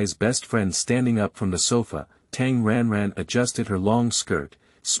spy's best friend. Standing up from the sofa, Tang Ranran adjusted her long skirt,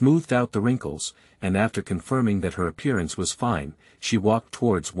 smoothed out the wrinkles, and after confirming that her appearance was fine, she walked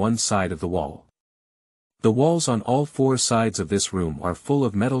towards one side of the wall. The walls on all 4 sides of this room are full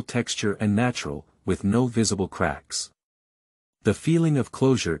of metal texture and natural, with no visible cracks. The feeling of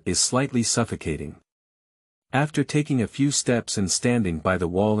closure is slightly suffocating. After taking a few steps and standing by the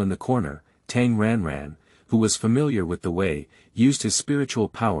wall in the corner, Tang Ranran, who was familiar with the way, used his spiritual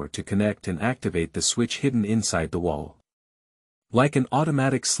power to connect and activate the switch hidden inside the wall. Like an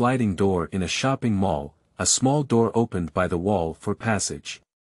automatic sliding door in a shopping mall, a small door opened by the wall for passage.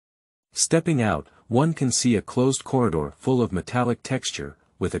 Stepping out, one can see a closed corridor full of metallic texture,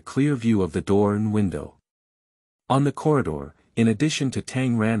 with a clear view of the door and window. On the corridor, in addition to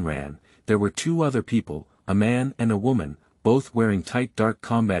Tang Ranran, there were 2 other people, a man and a woman, both wearing tight dark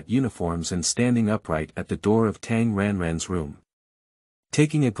combat uniforms and standing upright at the door of Tang Ranran's room.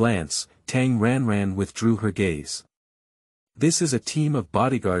 Taking a glance, Tang Ranran withdrew her gaze. This is a team of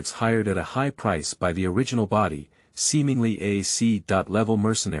bodyguards hired at a high price by the original body, seemingly a C-level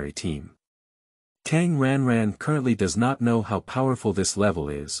mercenary team. Tang Ranran currently does not know how powerful this level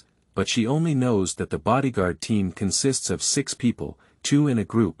is, but she only knows that the bodyguard team consists of 6 people, 2 in a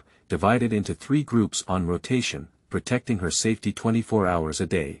group, divided into 3 groups on rotation, protecting her safety 24 hours a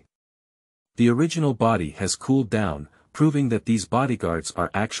day. The original body has cooled down, proving that these bodyguards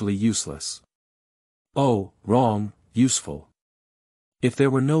are actually useless. Oh, wrong, useful. If there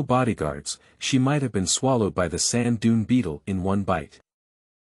were no bodyguards, she might have been swallowed by the sand dune beetle in 1 bite.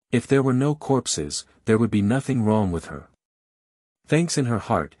 If there were no corpses, there would be nothing wrong with her. Thanks in her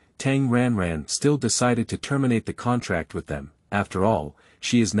heart, Tang Ranran still decided to terminate the contract with them. After all,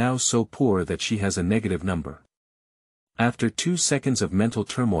 she is now so poor that she has a negative number. After 2 seconds of mental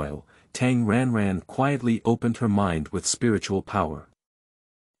turmoil, Tang Ranran quietly opened her mind with spiritual power.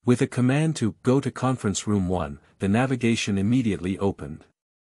 With a command to go to conference room 1, the navigation immediately opened.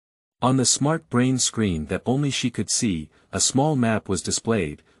 On the smart brain screen that only she could see, a small map was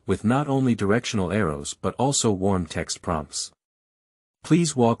displayed, with not only directional arrows but also warm text prompts.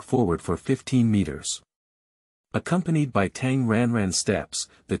 Please walk forward for 15 meters. Accompanied by Tang Ranran's steps,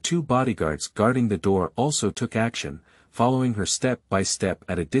 the 2 bodyguards guarding the door also took action, following her step by step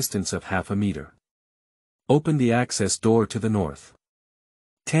at a distance of half a meter. Open the access door to the north.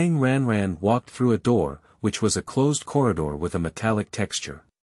 Tang Ranran walked through a door, which was a closed corridor with a metallic texture.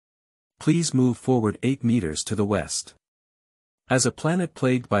 Please move forward 8 meters to the west. As a planet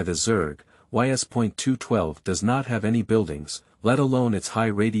plagued by the Zerg, YS.212 does not have any buildings, let alone its high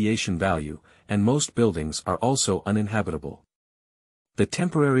radiation value, and most buildings are also uninhabitable. The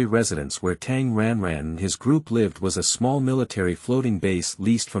temporary residence where Tang Ranran and his group lived was a small military floating base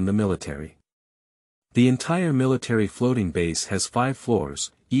leased from the military. The entire military floating base has 5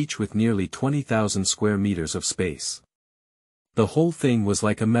 floors, each with nearly 20,000 square meters of space. The whole thing was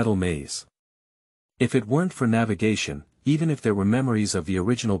like a metal maze. If it weren't for navigation, even if there were memories of the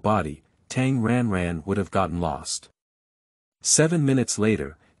original body, Tang Ranran would have gotten lost. 7 minutes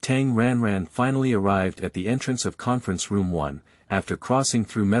later, Tang Ranran finally arrived at the entrance of Conference Room 1, after crossing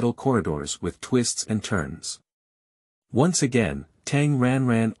through metal corridors with twists and turns. Once again, Tang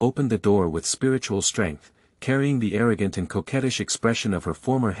Ranran opened the door with spiritual strength, carrying the arrogant and coquettish expression of her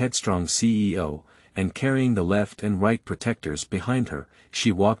former headstrong CEO, and carrying the left and right protectors behind her,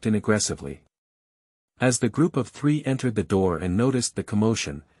 she walked in aggressively. As the group of 3 entered the door and noticed the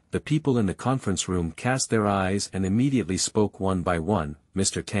commotion, the people in the conference room cast their eyes and immediately spoke one by one.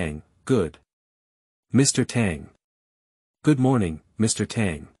 Mr. Tang, good. Mr. Tang. Good morning, Mr.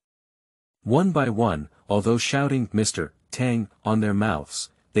 Tang. One by one, although shouting Mr. Tang on their mouths,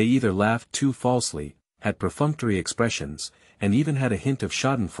 they either laughed too falsely, had perfunctory expressions, and even had a hint of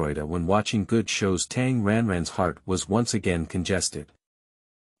schadenfreude when watching good shows. Tang Ranran's heart was once again congested.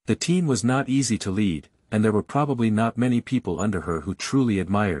 The team was not easy to lead, and there were probably not many people under her who truly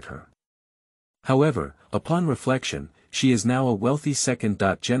admired her. However, upon reflection, she is now a wealthy second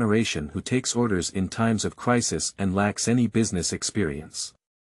generation who takes orders in times of crisis and lacks any business experience.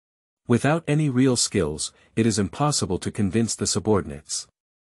 Without any real skills, it is impossible to convince the subordinates.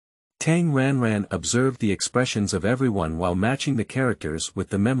 Tang Ranran observed the expressions of everyone while matching the characters with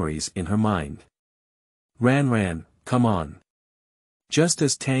the memories in her mind. Ranran, come on. Just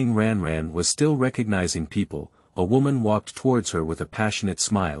as Tang Ranran was still recognizing people, a woman walked towards her with a passionate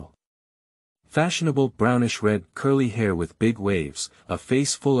smile. Fashionable brownish-red curly hair with big waves, a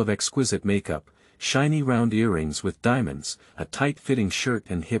face full of exquisite makeup, shiny round earrings with diamonds, a tight-fitting shirt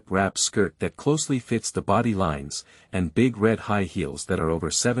and hip-wrap skirt that closely fits the body lines, and big red high heels that are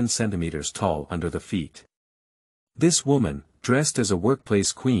over 7 centimeters tall under the feet. This woman, dressed as a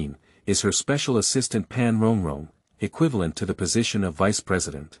workplace queen, is her special assistant Pan Rongrong, equivalent to the position of vice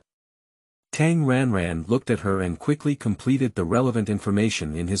president. Tang Ranran looked at her and quickly completed the relevant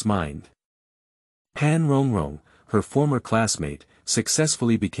information in his mind. Pan Rongrong, her former classmate,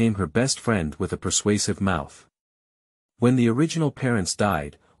 successfully became her best friend with a persuasive mouth. When the original parents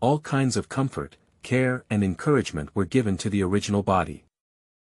died, all kinds of comfort, care and encouragement were given to the original body.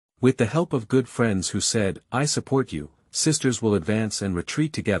 With the help of good friends who said, "I support you, sisters will advance and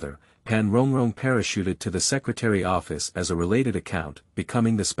retreat together," Pan Rongrong parachuted to the secretary office as a related account,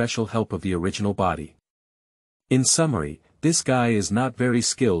 becoming the special help of the original body. In summary, this guy is not very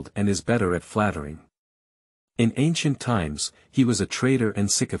skilled and is better at flattering. In ancient times, he was a traitor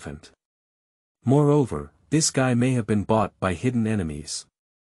and sycophant. Moreover, this guy may have been bought by hidden enemies.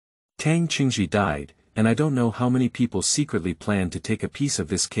 Tang Qingji died, and I don't know how many people secretly planned to take a piece of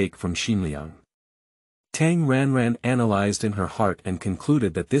this cake from Xinliang. Tang Ranran analyzed in her heart and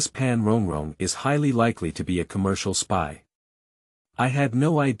concluded that this Pan Rongrong is highly likely to be a commercial spy. I had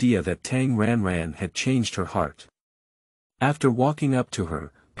no idea that Tang Ranran had changed her heart. After walking up to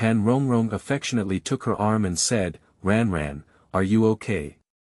her, Pan Rongrong affectionately took her arm and said, "Ranran, are you okay?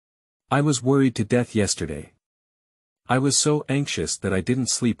 I was worried to death yesterday. I was so anxious that I didn't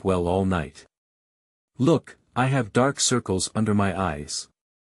sleep well all night. Look, I have dark circles under my eyes."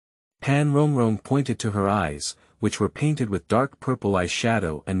 Pan Rongrong pointed to her eyes, which were painted with dark purple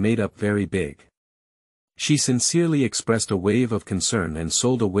eyeshadow and made up very big. She sincerely expressed a wave of concern and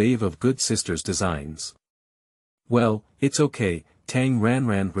sold a wave of good sisters' designs. "Well, it's okay," Tang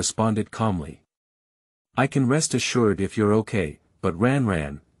Ranran responded calmly. "I can rest assured if you're okay, but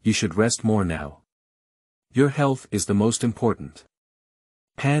Ranran, you should rest more now. Your health is the most important."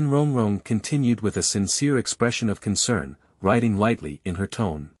 Pan Rongrong continued with a sincere expression of concern, riding lightly in her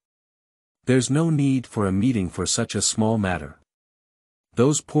tone. "There's no need for a meeting for such a small matter.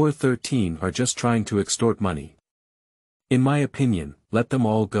 Those poor 13 are just trying to extort money. In my opinion, let them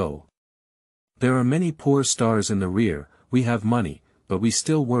all go. There are many poor stars in the rear, we have money, but we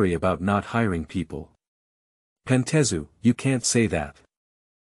still worry about not hiring people." "Pentezu, you can't say that."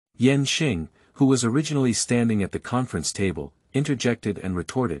 Yen Xing, who was originally standing at the conference table, interjected and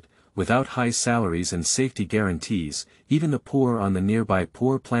retorted, "Without high salaries and safety guarantees, even the poor on the nearby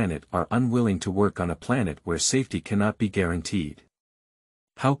poor planet are unwilling to work on a planet where safety cannot be guaranteed.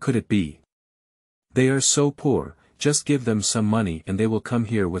 How could it be? They are so poor, just give them some money and they will come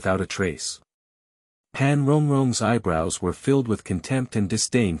here without a trace." Pan Rongrong's eyebrows were filled with contempt and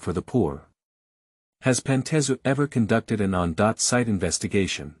disdain for the poor. Has Pentezu ever conducted an on-site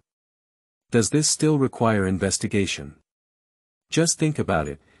investigation? Does this still require investigation? Just think about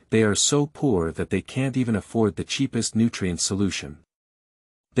it. They are so poor that they can't even afford the cheapest nutrient solution.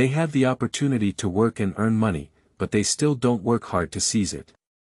 They have the opportunity to work and earn money, but they still don't work hard to seize it.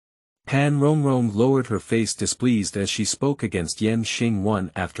 Pan Rongrong lowered her face displeased as she spoke against Yan Xing one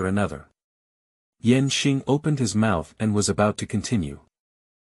after another. Yan Xing opened his mouth and was about to continue.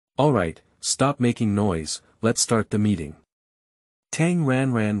 Alright, stop making noise, let's start the meeting. Tang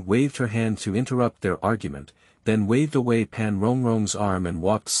Ranran waved her hand to interrupt their argument, then waved away Pan Rongrong's arm and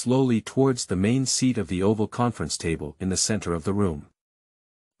walked slowly towards the main seat of the oval conference table in the center of the room.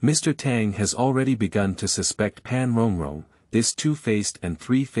 Mr. Tang has already begun to suspect Pan Rongrong, this two-faced and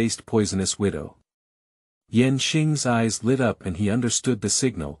three-faced poisonous widow. Yan Xing's eyes lit up and he understood the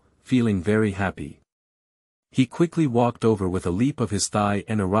signal, feeling very happy. He quickly walked over with a leap of his thigh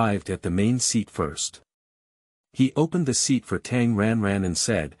and arrived at the main seat first. He opened the seat for Tang Ranran and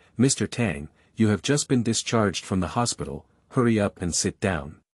said, "Mr. Tang, you have just been discharged from the hospital, hurry up and sit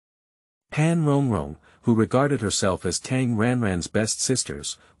down." Pan Rongrong, who regarded herself as Tang Ranran's best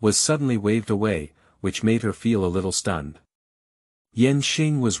sisters, was suddenly waved away, which made her feel a little stunned. Yan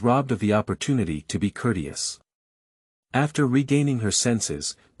Xing was robbed of the opportunity to be courteous. After regaining her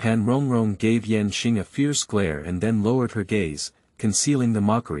senses, Pan Rongrong gave Yan Xing a fierce glare and then lowered her gaze, concealing the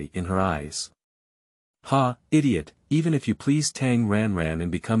mockery in her eyes. "Ha, idiot, even if you please Tang Ranran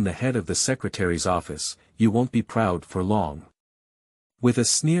and become the head of the secretary's office, you won't be proud for long." With a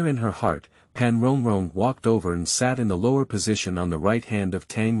sneer in her heart, Pan Rongrong walked over and sat in the lower position on the right hand of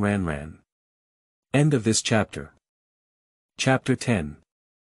Tang Ranran. End of this chapter. Chapter 10.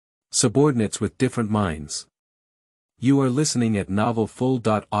 Subordinates with Different Minds. You are listening at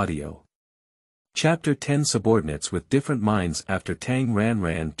novelfull.audio. Chapter 10. Subordinates with Different Minds. After Tang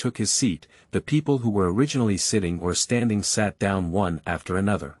Ranran took his seat, the people who were originally sitting or standing sat down one after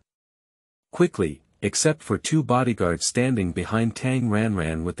another. Quickly, except for two bodyguards standing behind Tang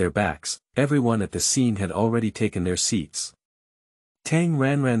Ranran with their backs, everyone at the scene had already taken their seats. Tang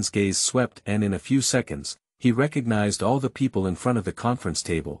Ranran's gaze swept and in a few seconds, he recognized all the people in front of the conference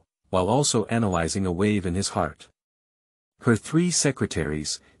table, while also analyzing a wave in his heart. Her three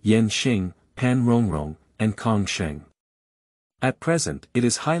secretaries, Yan Xing, Pan Rongrong, and Kong Sheng. At present, it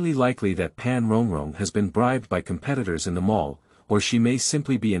is highly likely that Pan Rongrong has been bribed by competitors in the mall, or she may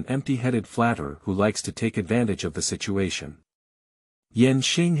simply be an empty-headed flatterer who likes to take advantage of the situation. Yan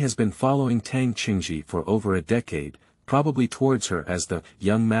Xing has been following Tang Qingji for over a decade, probably towards her as the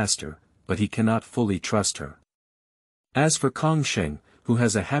young master, but he cannot fully trust her. As for Kong Sheng, who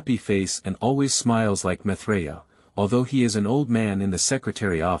has a happy face and always smiles like Maitreya, although he is an old man in the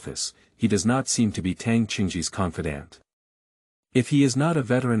secretary office, he does not seem to be Tang Qingji's confidant. If he is not a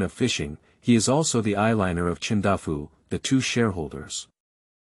veteran of fishing, he is also the eyeliner of Chindafu, the two shareholders.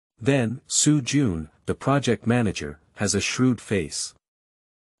 Then, Su Jun, the project manager, has a shrewd face.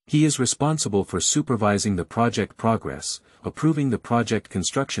 He is responsible for supervising the project progress, approving the project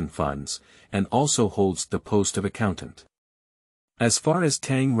construction funds, and also holds the post of accountant. As far as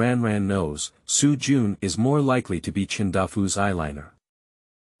Tang Ranran knows, Su Jun is more likely to be Chindafu's eyeliner.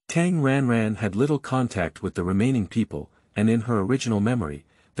 Tang Ranran had little contact with the remaining people, and in her original memory,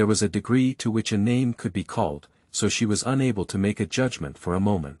 there was a degree to which a name could be called, so she was unable to make a judgment for a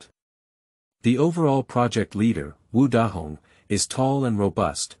moment. The overall project leader, Wu Dahong, is tall and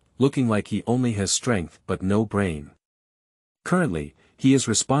robust, looking like he only has strength but no brain. Currently, he is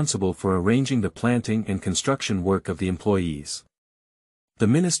responsible for arranging the planting and construction work of the employees. The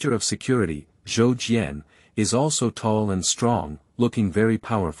Minister of Security, Zhou Jian, is also tall and strong, looking very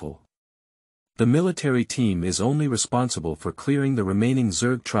powerful. The military team is only responsible for clearing the remaining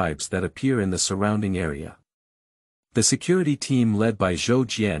Zerg tribes that appear in the surrounding area. The security team led by Zhou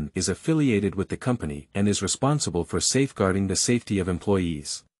Jian is affiliated with the company and is responsible for safeguarding the safety of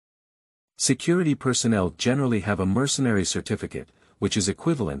employees. Security personnel generally have a mercenary certificate, which is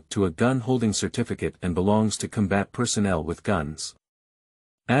equivalent to a gun-holding certificate and belongs to combat personnel with guns.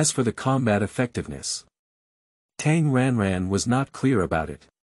 As for the combat effectiveness, Tang Ranran was not clear about it.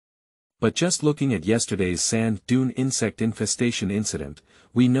 But just looking at yesterday's sand dune insect infestation incident,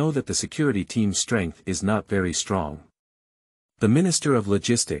 we know that the security team's strength is not very strong. The Minister of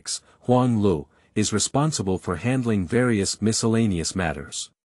Logistics, Huang Lu, is responsible for handling various miscellaneous matters.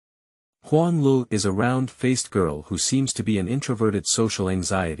 Huang Lu is a round-faced girl who seems to be an introverted social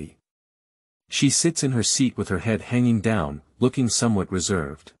anxiety. She sits in her seat with her head hanging down, looking somewhat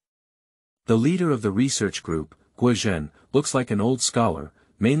reserved. The leader of the research group, Guo Zhen, looks like an old scholar,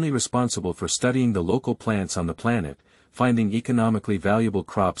 mainly responsible for studying the local plants on the planet, finding economically valuable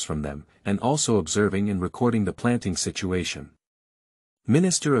crops from them, and also observing and recording the planting situation.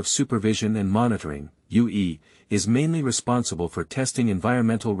 Minister of Supervision and Monitoring, UE, is mainly responsible for testing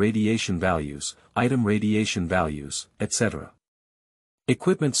environmental radiation values, item radiation values, etc.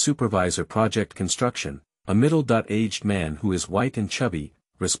 Equipment Supervisor Project Construction, a middle-aged man who is white and chubby,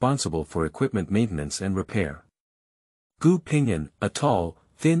 responsible for equipment maintenance and repair. Gu Pingyan, a tall,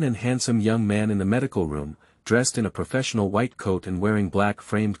 thin and handsome young man in the medical room, dressed in a professional white coat and wearing black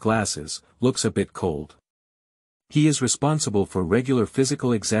framed glasses, looks a bit cold. He is responsible for regular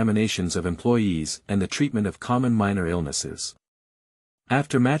physical examinations of employees and the treatment of common minor illnesses.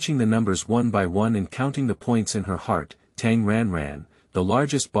 After matching the numbers one by one and counting the points in her heart, Tang Ranran, the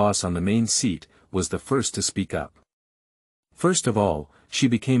largest boss on the main seat, was the first to speak up. First of all, she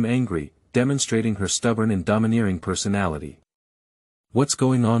became angry, demonstrating her stubborn and domineering personality. "What's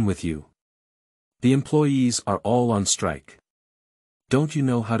going on with you? The employees are all on strike. Don't you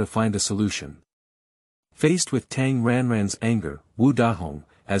know how to find a solution?" Faced with Tang Ranran's anger, Wu Dahong,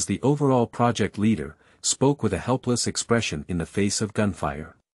 as the overall project leader, spoke with a helpless expression in the face of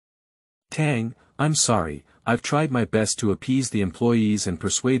gunfire. "Tang, I'm sorry, I've tried my best to appease the employees and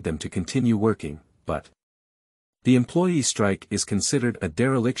persuade them to continue working, but the employee strike is considered a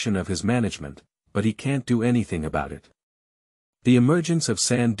dereliction of his management, but he can't do anything about it. The emergence of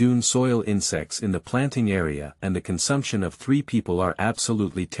sand dune soil insects in the planting area and the consumption of 3 people are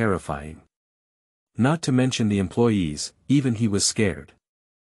absolutely terrifying. Not to mention the employees, even he was scared."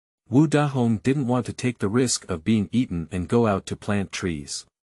 Wu Dahong didn't want to take the risk of being eaten and go out to plant trees.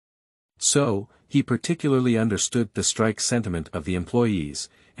 So, he particularly understood the strike sentiment of the employees,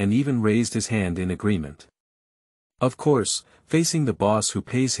 and even raised his hand in agreement. Of course, facing the boss who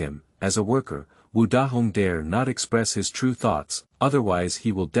pays him, as a worker, Wu Dahong dare not express his true thoughts, otherwise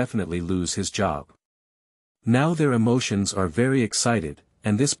he will definitely lose his job. Now their emotions are very excited,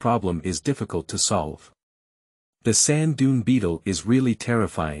 and this problem is difficult to solve. The sand dune beetle is really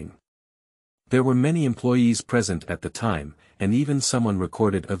terrifying. There were many employees present at the time, and even someone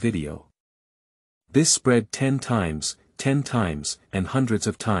recorded a video. This spread 10 times, and hundreds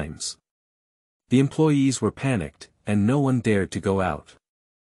of times. The employees were panicked, and no one dared to go out.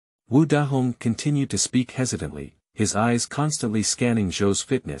 Wu Dahong continued to speak hesitantly, his eyes constantly scanning Zhou's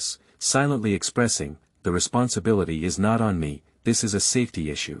fitness, silently expressing, "The responsibility is not on me, this is a safety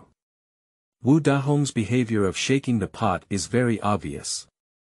issue." Wu Dahong's behavior of shaking the pot is very obvious.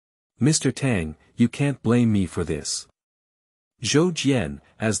 "Mr. Tang, you can't blame me for this." Zhou Jian,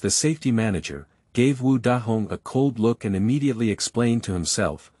 as the safety manager, gave Wu Dahong a cold look and immediately explained to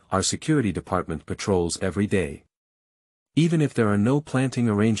himself, "Our security department patrols every day. Even if there are no planting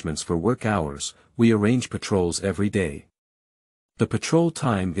arrangements for work hours, we arrange patrols every day. The patrol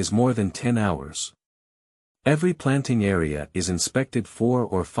time is more than 10 hours. Every planting area is inspected 4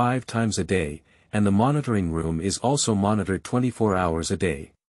 or 5 times a day, and the monitoring room is also monitored 24 hours a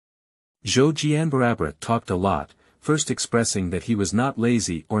day." Zhou Jianbarabra talked a lot, first expressing that he was not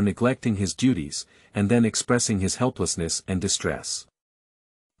lazy or neglecting his duties, and then expressing his helplessness and distress.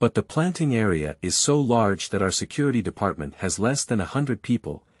 "But the planting area is so large that our security department has less than 100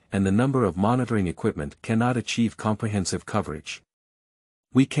 people, and the number of monitoring equipment cannot achieve comprehensive coverage.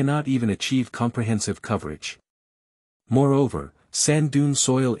 We cannot even achieve comprehensive coverage. Moreover, sand dune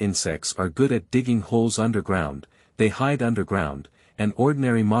soil insects are good at digging holes underground, they hide underground, and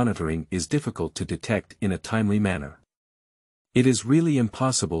ordinary monitoring is difficult to detect in a timely manner. It is really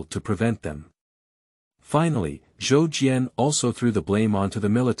impossible to prevent them." Finally, Zhou Jian also threw the blame onto the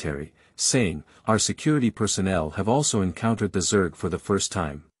military, saying, "Our security personnel have also encountered the Zerg for the first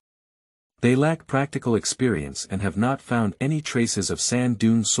time. They lack practical experience and have not found any traces of sand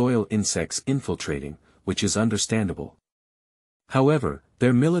dune soil insects infiltrating, which is understandable. However,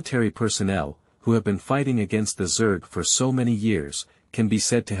 their military personnel, who have been fighting against the Zerg for so many years, can be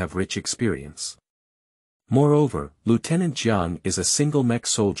said to have rich experience. Moreover, Lieutenant Jiang is a single mech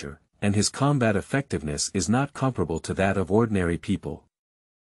soldier, and his combat effectiveness is not comparable to that of ordinary people.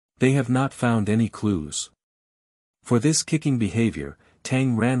 They have not found any clues." For this kicking behavior,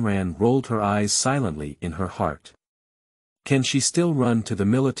 Tang Ranran rolled her eyes silently in her heart. Can she still run to the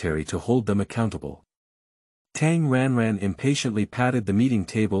military to hold them accountable? Tang Ranran impatiently patted the meeting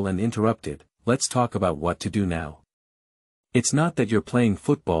table and interrupted, "Let's talk about what to do now. It's not that you're playing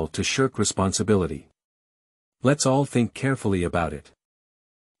football to shirk responsibility. Let's all think carefully about it.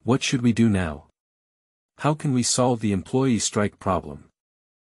 What should we do now? How can we solve the employee strike problem?"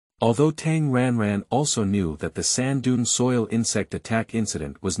 Although Tang Ranran also knew that the sand dune soil insect attack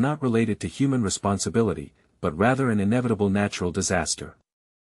incident was not related to human responsibility, but rather an inevitable natural disaster.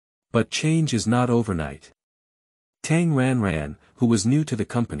 But change is not overnight. Tang Ranran, who was new to the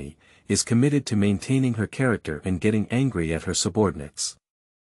company, is committed to maintaining her character and getting angry at her subordinates.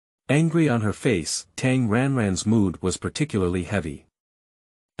 Angry on her face, Tang Ranran's mood was particularly heavy.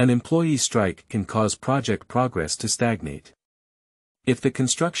 An employee strike can cause project progress to stagnate. If the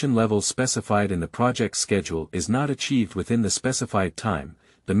construction level specified in the project schedule is not achieved within the specified time,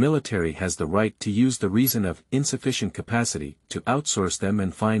 the military has the right to use the reason of insufficient capacity to outsource them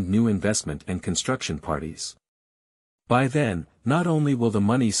and find new investment and construction parties. By then, not only will the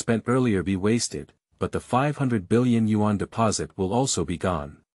money spent earlier be wasted, but the 500 billion yuan deposit will also be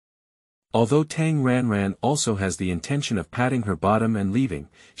gone. Although Tang Ranran also has the intention of patting her bottom and leaving,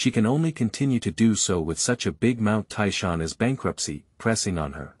 she can only continue to do so with such a big Mount Taishan as bankruptcy pressing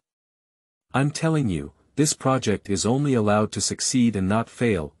on her. I'm telling you, this project is only allowed to succeed and not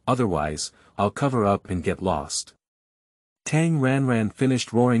fail, otherwise, I'll cover up and get lost. Tang Ranran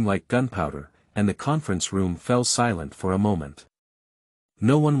finished roaring like gunpowder, and the conference room fell silent for a moment.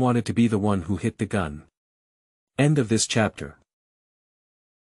 No one wanted to be the one who hit the gun. End of this chapter.